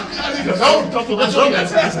ზაური თვითონ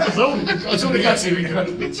ზაური კაცური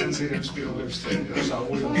კაცები ცენზირებს პირობებს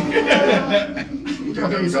ზაური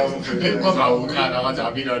ზაური რაღაც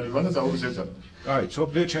აბირანი ვარ და ზაურს ეცადა აი,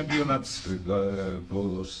 სოფლიო ჩემპიონატს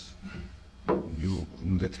ბოლოს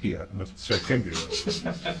უნდეთ კი არ, შეგემბირო.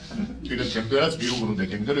 თვითონ ჩემპიონატს მიუბრუნდა,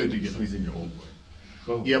 იმიტომ რომ ედი ხიზი იყო.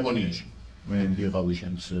 ხო, იაპონიაში. მე ვიყავი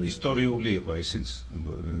შენს ისტორიული იყო ისიც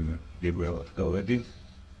ლიბერალად გავედი.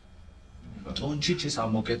 ტონჩიჩის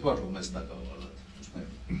ამოკეთვა რომელს დაგავალათ.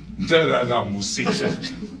 და რა გამუსი.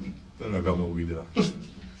 და რა გამოვიდა.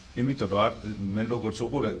 იმიტომ რომ მე როგორც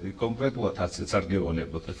უყურე კონკრეტულად ასეც არ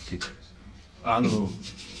გევალებოდა თითქოს. ანუ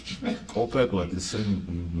კონკრეტულად ეს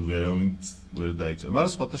ვერ დაიწყე.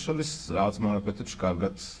 მაგრამ სხვათა შორის რაღაც მონაკვეთებში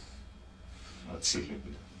კარგად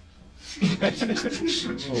აცილები.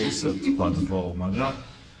 ის პლატფორმა, მაგრამ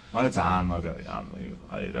ძალიან მაგარი, ანუ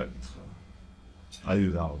აი რა გითხრა. აი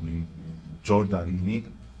რა ჯორდანი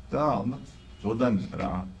და ალბათ ჯორდანი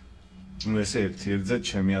რა ეს ერთ-ერთზე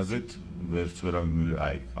ჩემი აზრით ვერც ვერავინ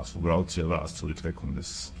აი ასე უბრალოდ შეიძლება ასწორით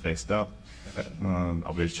რეკომენდეს დღეს და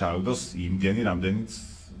აბერ ჩავდოს იმდენი რამდენიც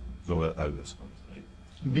ზოგადად ავიდეს.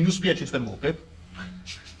 მინუს პიაჩიც ვერ მოვყებ.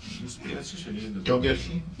 სპიაჩი შეიძლება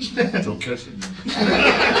ჯოკერში. ჯოკერში.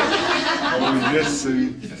 აუგეს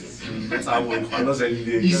წამოიყვანოს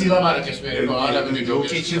ელიდე. ისი ლამარაკეს მე არა მე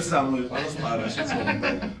ჯოკერში. ჯოკერში წამოიყვანოს მარაშიც.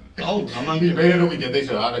 აუ, ამანგი მე რო მიდია ეს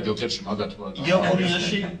არა ჯოკერში მაგათ ვარ.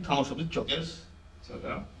 იაპონიაში თამაშობთ ჯოკერს?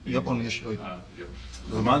 ცოტა. იაპონიაში ოი.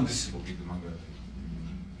 რომანტის მაგარი.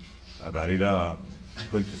 აბარი რა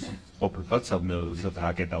ოპერფაც ამერზა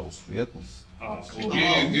რაკეტა უსვიათ.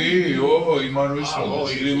 კი, იმანუის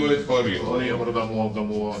ილივეთ ყორი. ორი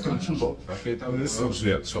გამოვა. რაკეტა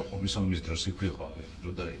უსვიათ, სოხუმის ომის დროს იქ ვიყავი,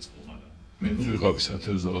 რო დაიწყო, მაგრამ მე ვიყავი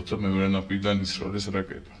 1920 მე ვერ ნაპირიდან ისროდეს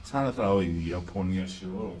რაკეტა. სანამ რავი იაპონიაში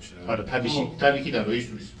ვარ ვაფშე. არა, თავიქიდან რო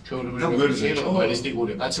ისვრის. ჩვეულებრივი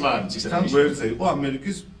ბალისტიკური კაცმა არის ის. თან გვერდზე იყო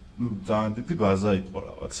ამერიკის ძალიან დიდი ბაზა იყო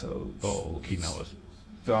რაღაცა ოკინავას.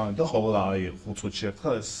 და ხოლმე აი 5 წუთში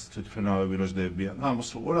ერთხელ ეს თვითმფრინავები როჟდებიან. ამას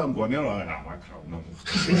როგორ ამგონია რა მაქრა უნდა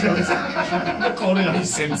მოხდეს. კორეა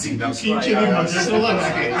სემცინავს. სინჩერი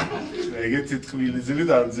მასოლაკე. ეგეთი თქმილიზილი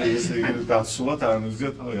დაძეეს ეგრე დასულად არ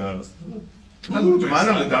მიზიათ აი არას.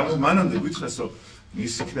 მანამდე გითხრეს რომ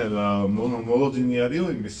ის იქნება მოლოდინი არისო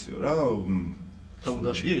იმისიო რა.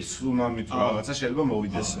 თუნდაში სუნამით რაღაცა შეიძლება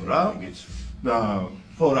მოვიდესო რა. და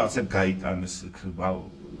ხო რაღაცა გაიტანეს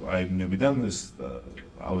აიბნებიდან ეს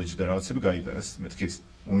ავეჯი და რაღაცები გაიტანეს მეთქი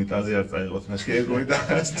უნიტაზი არ წაიღოთ მეთქი ეგოი და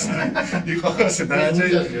იყო ასე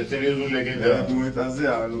დააჭერა სერიოზული ლეგენდა უნიტაზი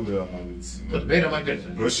არ უნდა ვიცი მე რა მაგერზე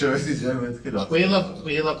რო შევედი ჯერ მეთქი რა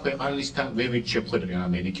ყველა ქვეყანისთან ვევით შეხვედრია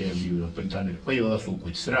ამერიკელი ბრიტანელი ყველას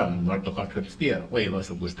უყვით რა მარტო ქართველებს კი არა ყველას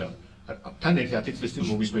უყვით და თან ერთი 10 წლის წინ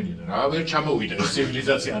მომისმენია რა ვერ ჩამოვიდა ეს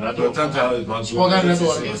ცივილიზაცია რატო თან სხვაგან რატო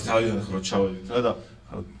არის თავიდან ხო ჩავედით რა და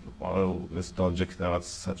ეს დაჯექი რაღაც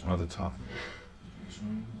საჭმელად თან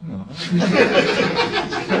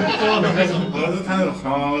თან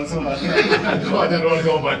ხმამაღალს ხოდა რო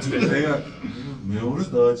გობაჭდე მეურს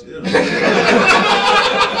დააჭერა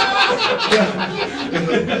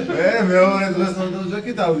მეორე დღეს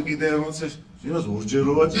დაჯექი თავი კიდე ემოციაში იმას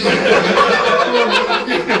ორჯეროვაჭი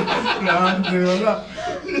რა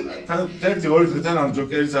თან ერთი ორი დღიდან ამ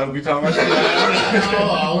ჯოკერის არ გვითამაშე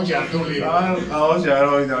აუ ჯარტული აუ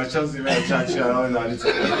ჯარავი დაჩავს იმენ ჩაჩი არავინ არის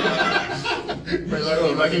ყველა რო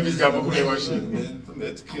მაგების გამოკვლევაში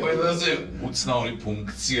ყველაზე უცნაური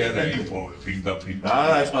ფუნქცია რა იყო პირდაპირ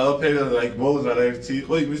არა ეს ყველაფერი აი ბოლოს არაერთი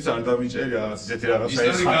იყო იმის არ დამიჭერი რაღაც ისეთი რაღაცა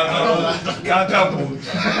გადაბუდა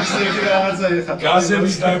ისეთი რაღაცა ეხა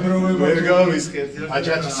გაზების დაბრუნება ვერ გავისკეთ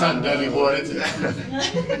აჯათი სანდალი ყوارეთ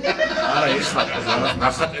არა ეს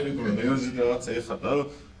ნახატები გქონდა მეოზე რაღაცა ეხა და რომ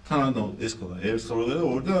თანადო ეს ქონდა ერთ ხოლმე და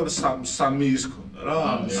ორი და სამი ის ქონდა რა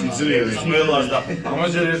სიძლიერე ყველას და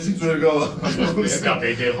ამაჟერ ერთი ძვერ გავა ეს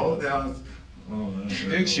გაბედე ხო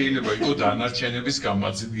ეგ შეიძლება იყო დანარჩენების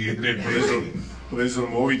გამაძიერება ეს რომ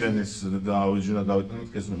მოვიდნენ ეს და აუჯნა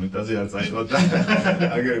დავიტანოთ ეს მომენტაზე არ წაიღოთ და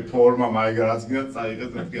აგერ ფორმა მაიგრაც გინდა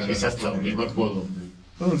წაიღეთ მეთქი შესაძლოა იმათ ბოლო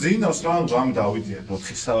ну ზინავს რა ვამ დავიდიათ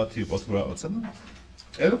 4 საათი იყოს რაღაცა და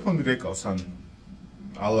ტელეფონი რეკავს ან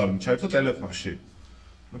ალარმი ჩაერთო ტელეფონში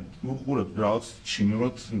უყურებ რაღაც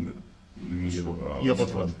ჩინურად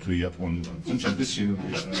იაპონურად ჩემთვის ჩინური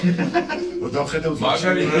და ხედავ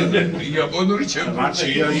მაგარი იაპონური მატჩი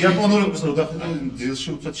იაპონურებს რო დახედავ ძილში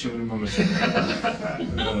უცად ჩინური მომენტი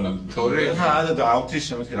თორე და აუთის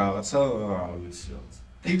შემოთი რაღაცა არ ვიცი რაღაც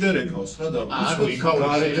კიდე რეკავს რა და ანუ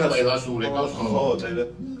იქაური ყველას ურეკავს ხო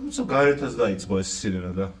ტელეფონს გარეთაც დაიწყო ეს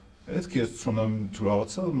სირენა და ეთქი ეს თუნდაც თუ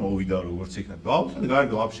რაღაცა მოვიდა როგორც იქნა გავხდი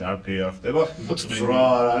გარდა ვაფშე არაფერი არ ხდება ზრა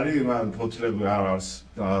არ არის მან ფოთლები არ არის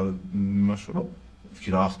იმაშო რომ ეთქი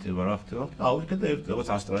რა ხდება ავიქეთ ერთ რაღაც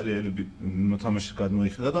ავსტრალიელები მოთამაშე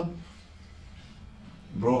გადმოიხედა და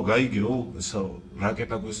ბრო გაიგეო ეს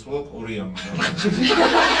რაკეტა გვესროლა კორეამ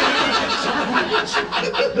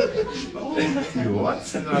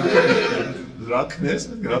რაკნეს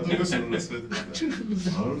გრატულოს ეს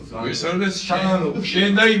ვისწავლეს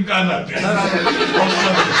შენ და იმ კანადე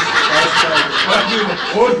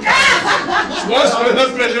სვას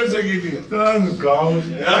ყველას პრესერზე გიდია თან გაუ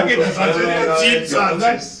რაკეტა საჭიროა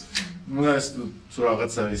ცინცაძე ну ეს თუ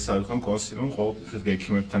რაღაცა ის არის ხომ კონსილიუმ ყოველთვის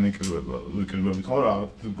გექიმებთან იკრიბებით ხო რა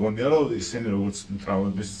გონია რომ ისინი როგორც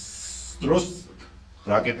ტრავმების დროს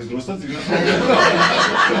რაკეტის დროსაც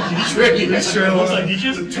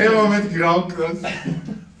თემომენტ გრაუნდს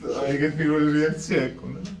ეგეთ პირველი რეაქცია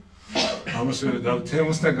ექონა ამას და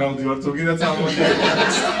თემოსთან გავდივარ თუ კიდე წამოდი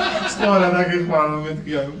სწორად აგერ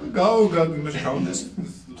პარლამენტი გაუ იმაში გავდეს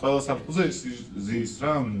ყველა საფუძე ზის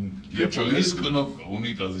რა ის კნოპკა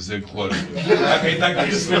უნიტაზის ეგ ხوارი რაკეტა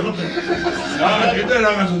გესწრებ რაკეტა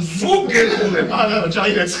რაღაც სუგერხულებ არა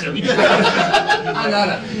ჩაირეცხები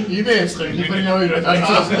არა იმეცხები იმენავი რა აი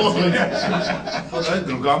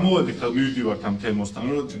დრო გამოვედი ხა მივიდივართ ამ თემოსთან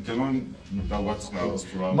რომ თემა დავაწყნავს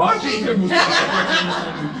რა მარტი თემოს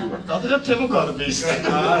და თემო გარბის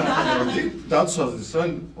დაცვაზე სან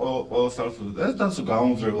ყველა საფუძე ეს დაცვა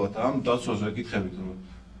გაუმძრებლად ამ დაცვაზე ეკითხებით რომ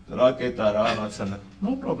რაკეტა რაღაცა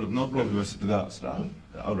no problem ეს დგას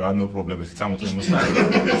რა no problem ეს წამოწმოსთან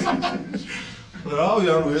რა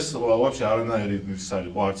ანუ ეს ვაფშე არანაირი ის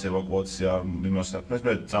არის ყო არც ევაკუაცია არ იმას საქმეს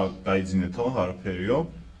მე დაიძინეთო არაფერიო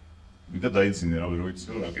ვიდა დაიძინე რა ვერ ვიცი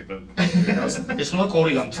რაკეტა ეს რა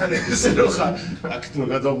კორიანტა ეს რა ხარ აქტო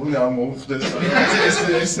გადაგული ამ მომხდეს ეს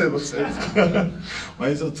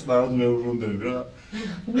მაინც წნარად მეუბრუნდები რა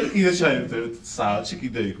კიდე ჩაერთეთ საათში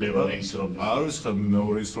კიდე იქნება ის რომ არის ხა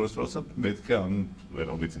მეორე ის როცა მეთქე ანუ ვერ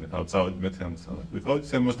ვიცინე თავ წავედი მეთქე ამ საათს ვიყავით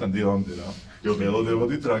თემოსთან დილამდე რა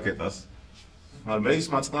ველოდებოდით რაკეტას მაგრამ მე ის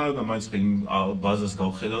მაწყნარებდა მაინც ხი ბაზას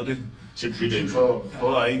გავხედავდი ჩიფიდე ხო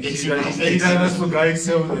აი ის თუ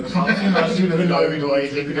გაიქცეოდნენ ხალხი მაშინები გავიდო აი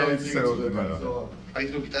ხები გაიქცეოდნენ აი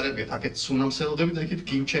თუ გიტარები აქეთ სუნამსელოდები და იქით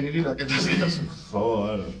გიმჩენილი რაკეტაზე და ხო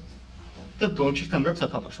არა და დონჩისთან რა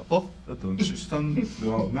თამაშობ ხო და დონჩისთან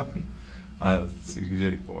აი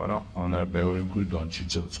სიგიჟერი ხო არა ანა ბევრი მგური დონჩი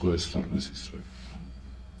ძოცხოს ის ის რო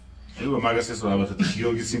ego მაგას ეს რა ვახეთ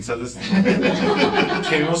გიორგი ცინცაძეს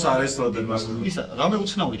თემოს არესტოდნენ მას ისა რამე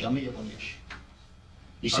უცნაური ჭამე იაპონიაში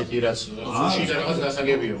ისეთი რაც სუში და რაღაც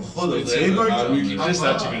გასაგებია ხო და არ ვიკითხე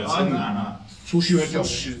საჭმელს სუში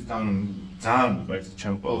ვერტში ძალიან ვაიქ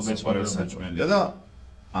ჩემ ყოველ მეცხვარეებს საჭმელია და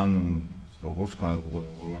ანუ როგორც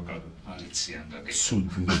ვაკადო ალიციან და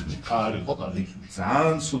სუდი კარი ხო კარი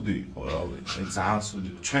ძალიან სუდი იყო რა ვიცი ძალიან სუდი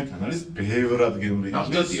ჩვენთან არის ბევრად გემრიელი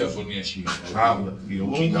ნახეთ იაპონიაში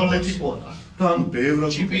ინტელექტი ხო თან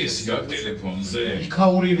ბევრად GPS-ი გაქვს ტელეფონზე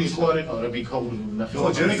ბიქაური რისო არის რა ბიქაური ნახე ხო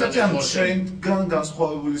ჯერისად ამ შენგან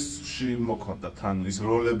განსხვავებული მოქონდა თან ის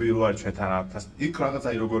როლები რო არის ჩვენთან აქ იქ რაღაც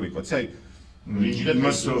აი როგორ იყო ცი აი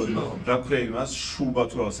იმას რა ქვია იმას შუბა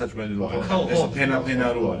თუ რა საჭმელი რო არის ეს ფენა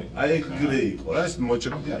რო არის აი ეგრე იყო რა ეს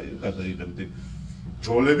მოჭრდი აი გადაიღებდი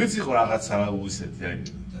ჯოლებიც იყო რაღაცა ისეთი აი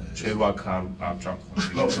ჩევაქ არ ჩამხოდი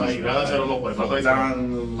აი რაღაცა რო მოყვება ხო ძალიან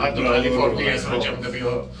მარტო კალიფორნიას რო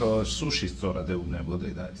ჭამდებიო ხო სუში სწორად ეუბნებოდა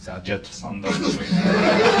და საჯათ სანდალ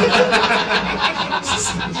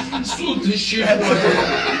სუდი შეება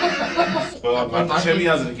ყველა ჩემი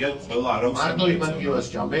აზრი კი ყველა არ აქვს მარტო იმანკივას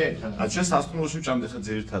ჭამე აი ჩვენ სასტუმროში ვჭამდი ხა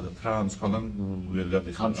ძირითადად ფრანს ხონან ვერ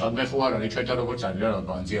გადიხარ ხან მე ხო არ არის ჩვენთან როგორც არის რა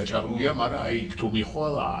ბანზია ჭარბია მაგრამ აი თუ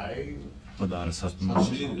მიხვალ აი და არა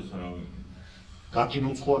სასტუმროში ხა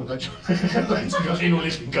გაკინულს ხო არ გაჭა გაკინული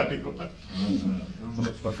გაკინული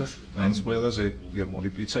ფაქტს მაინც ყველაზე გერმანული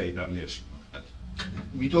პიცა იტალიაში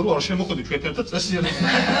ვიდო რომ არ შემოხვედი ჩვენ ერთად წესიერი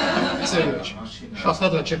წესიერაში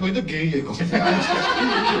შახადრა ჩეხოვი და გეი ეკო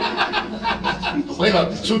ყველა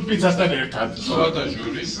ცუდ პიცასთან ერთად სხვათა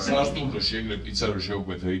ჟურის სასტუმროში ეგრე პიცა რო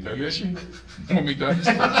შეუკვეთა იტალიაში მომიტანის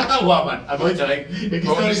ვაბან აბოიცა ეგ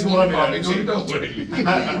ისტორიის მომიტანი და ყველი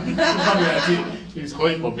ის ხო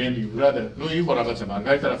იყო მენი ბრადერ ნუ იყო რაღაცა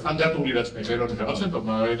მაგალითად რა სტანდარტული რაც პეპერონი რაღაცა და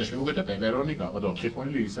მაგალითად შეუგეთა პეპერონი გავადო 4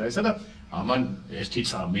 ყველი ისა და ამან ერთი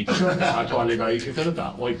წამით ათვალე გაიქეთა და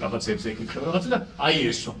დაყვი რაღაცებს ეკითხება რაღაცა და აი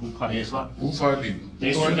ესო ესლა უფალი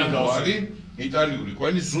ესონი იტალიური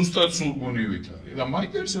ყველი ზუსტად სულგუნივით არის და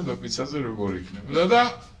მაიკერსა და პიცაზე როგორ იქნებოდა და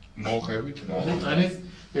მოხევით რა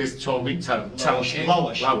ეს ცობი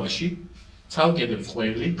ლავაში ცალკედებს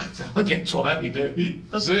ყველი, ცალკედ ცოლადიდები.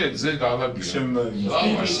 ზე გავაგია.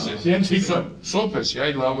 ლავაში. სოფელში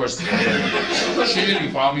აი ლავაში. შეერი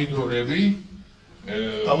პამიდორები.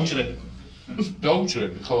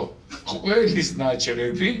 დაუჭრები, ხო. ყველის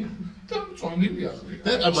ნაჭრები და წონილი ახლა.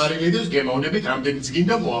 და მარილიდებს გემოვნებით რამდენიც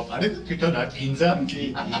გინდა მოაყარეთ თვითონ აკინძა. კი,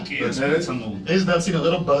 ეს დაცინოდა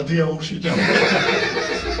რომ ბადიაურში ჭამდა.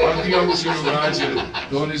 ბადიაურში რომ გააჭერე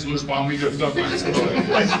დონის ლუს პამიდორს და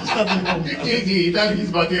კი, იტალიის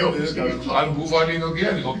ბადიაურში. ან ბუფალინო კი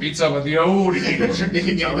არის, ხო, პიცა ბადიაური.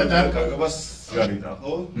 ჭამდა და კაკაბას გარიდა,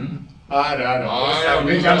 ხო? არა,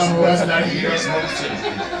 მე გამოვასწარი ეს მოხდა.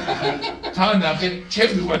 თან ახე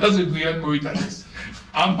ჩემი ყველაზე გვიან მოიტანეს.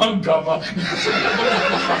 ამან გამახნი.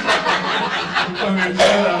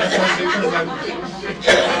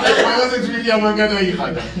 ყველაზე ძვირი ამან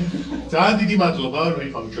გადაიხადა. ძალიან დიდი მადლობა რომ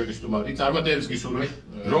იყავი ჩვენი სტუმარი. წარმატებებს გისურვებ.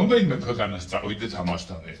 რომელიმე ქვეყანას წავიდეთ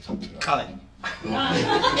ამასთან ერთად. კაი.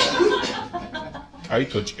 აი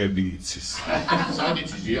თოჭკები იცის. სად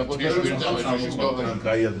იცის იაპონიაში ვერ წავედი.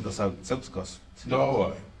 გაიადა და საწებს გას.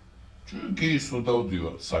 დავაი. კი სულ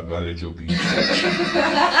დავდივარ საგარეჯო ბიჭი.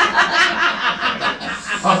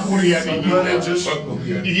 აკურია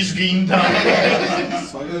ის გინდა.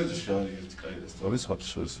 საგარეჯოში არის ერთი კაი რესტორანი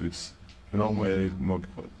ხალხს ვიც ნორმალი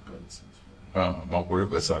მოგიყვება.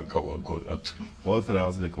 მაყურებელს არ გავაგონათ. what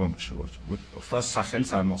else რეკლამაში ვარ. ფას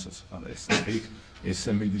სახელს არ მოსეს. ეს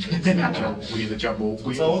ესე მიდიდეს. უიდა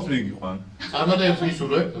ჯაბოუი. წავალ რიგი ხან. წარმატებს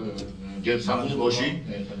ვისურვებ ჯერ სამწუხაროში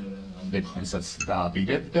მეცნიერსაც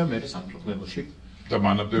დააბიდებ და მე სამწუხაროში და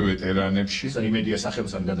მანამდე ვეტერანებში იმედია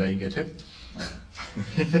სახელთან გადაიგეთებ.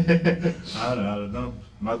 არა და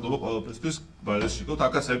მადლობა ყველაფერთვის ბალენსიაგას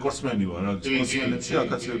აკაც რეკორდსმენი ვარ რა სპორტსმენებში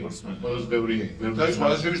აკაც რეკორდსმენი ყველაზე ბევრი და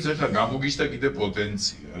სხვადასხვის ერთა გამოგიშთა კიდე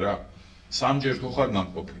პოტენცია რა სამჯერ თუ ხარ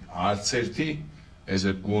ნამყოფი არც ერთი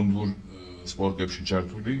ესე გუნდურ სპორტებში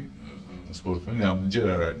ჩართული სპორტმენი ამჯერ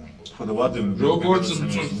არ არის ნამყოფი ხო და ვადები როგორც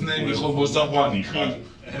მწვრთნელი ხო მოსაყვანი ხარ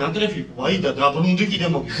ნაკრები ვაი და დაბრუნდი კიდე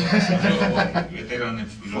მოგიყვება.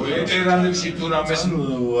 ვეტერანებში თუ რამეს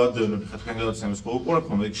ვადები ხა თქვენ გადაცემას ხო უყურებ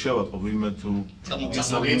ხომ ეგ შევატყო ვინმე თუ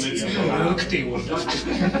აქტიურ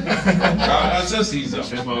რაღაცას იზამ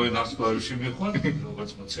შემავე ნასკვარში მიხვარ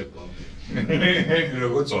როგორც მოცეკვავი.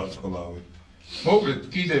 როგორც ვარცხლავი. მოკლედ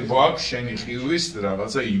კიდე ვაქვს შენი ხივის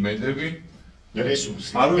რაღაცა იმედები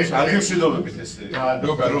რესურსი. არ ვიცი არ მშვიდობებით ესე.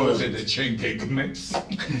 როგორ ვხედე ჩვენ გეგმებს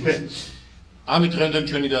ამით დღემდე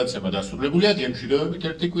ჩვენი გადაცემა დასრულებულია. გემშვიდობებით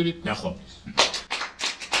ერთი კვირით ნახვამდის.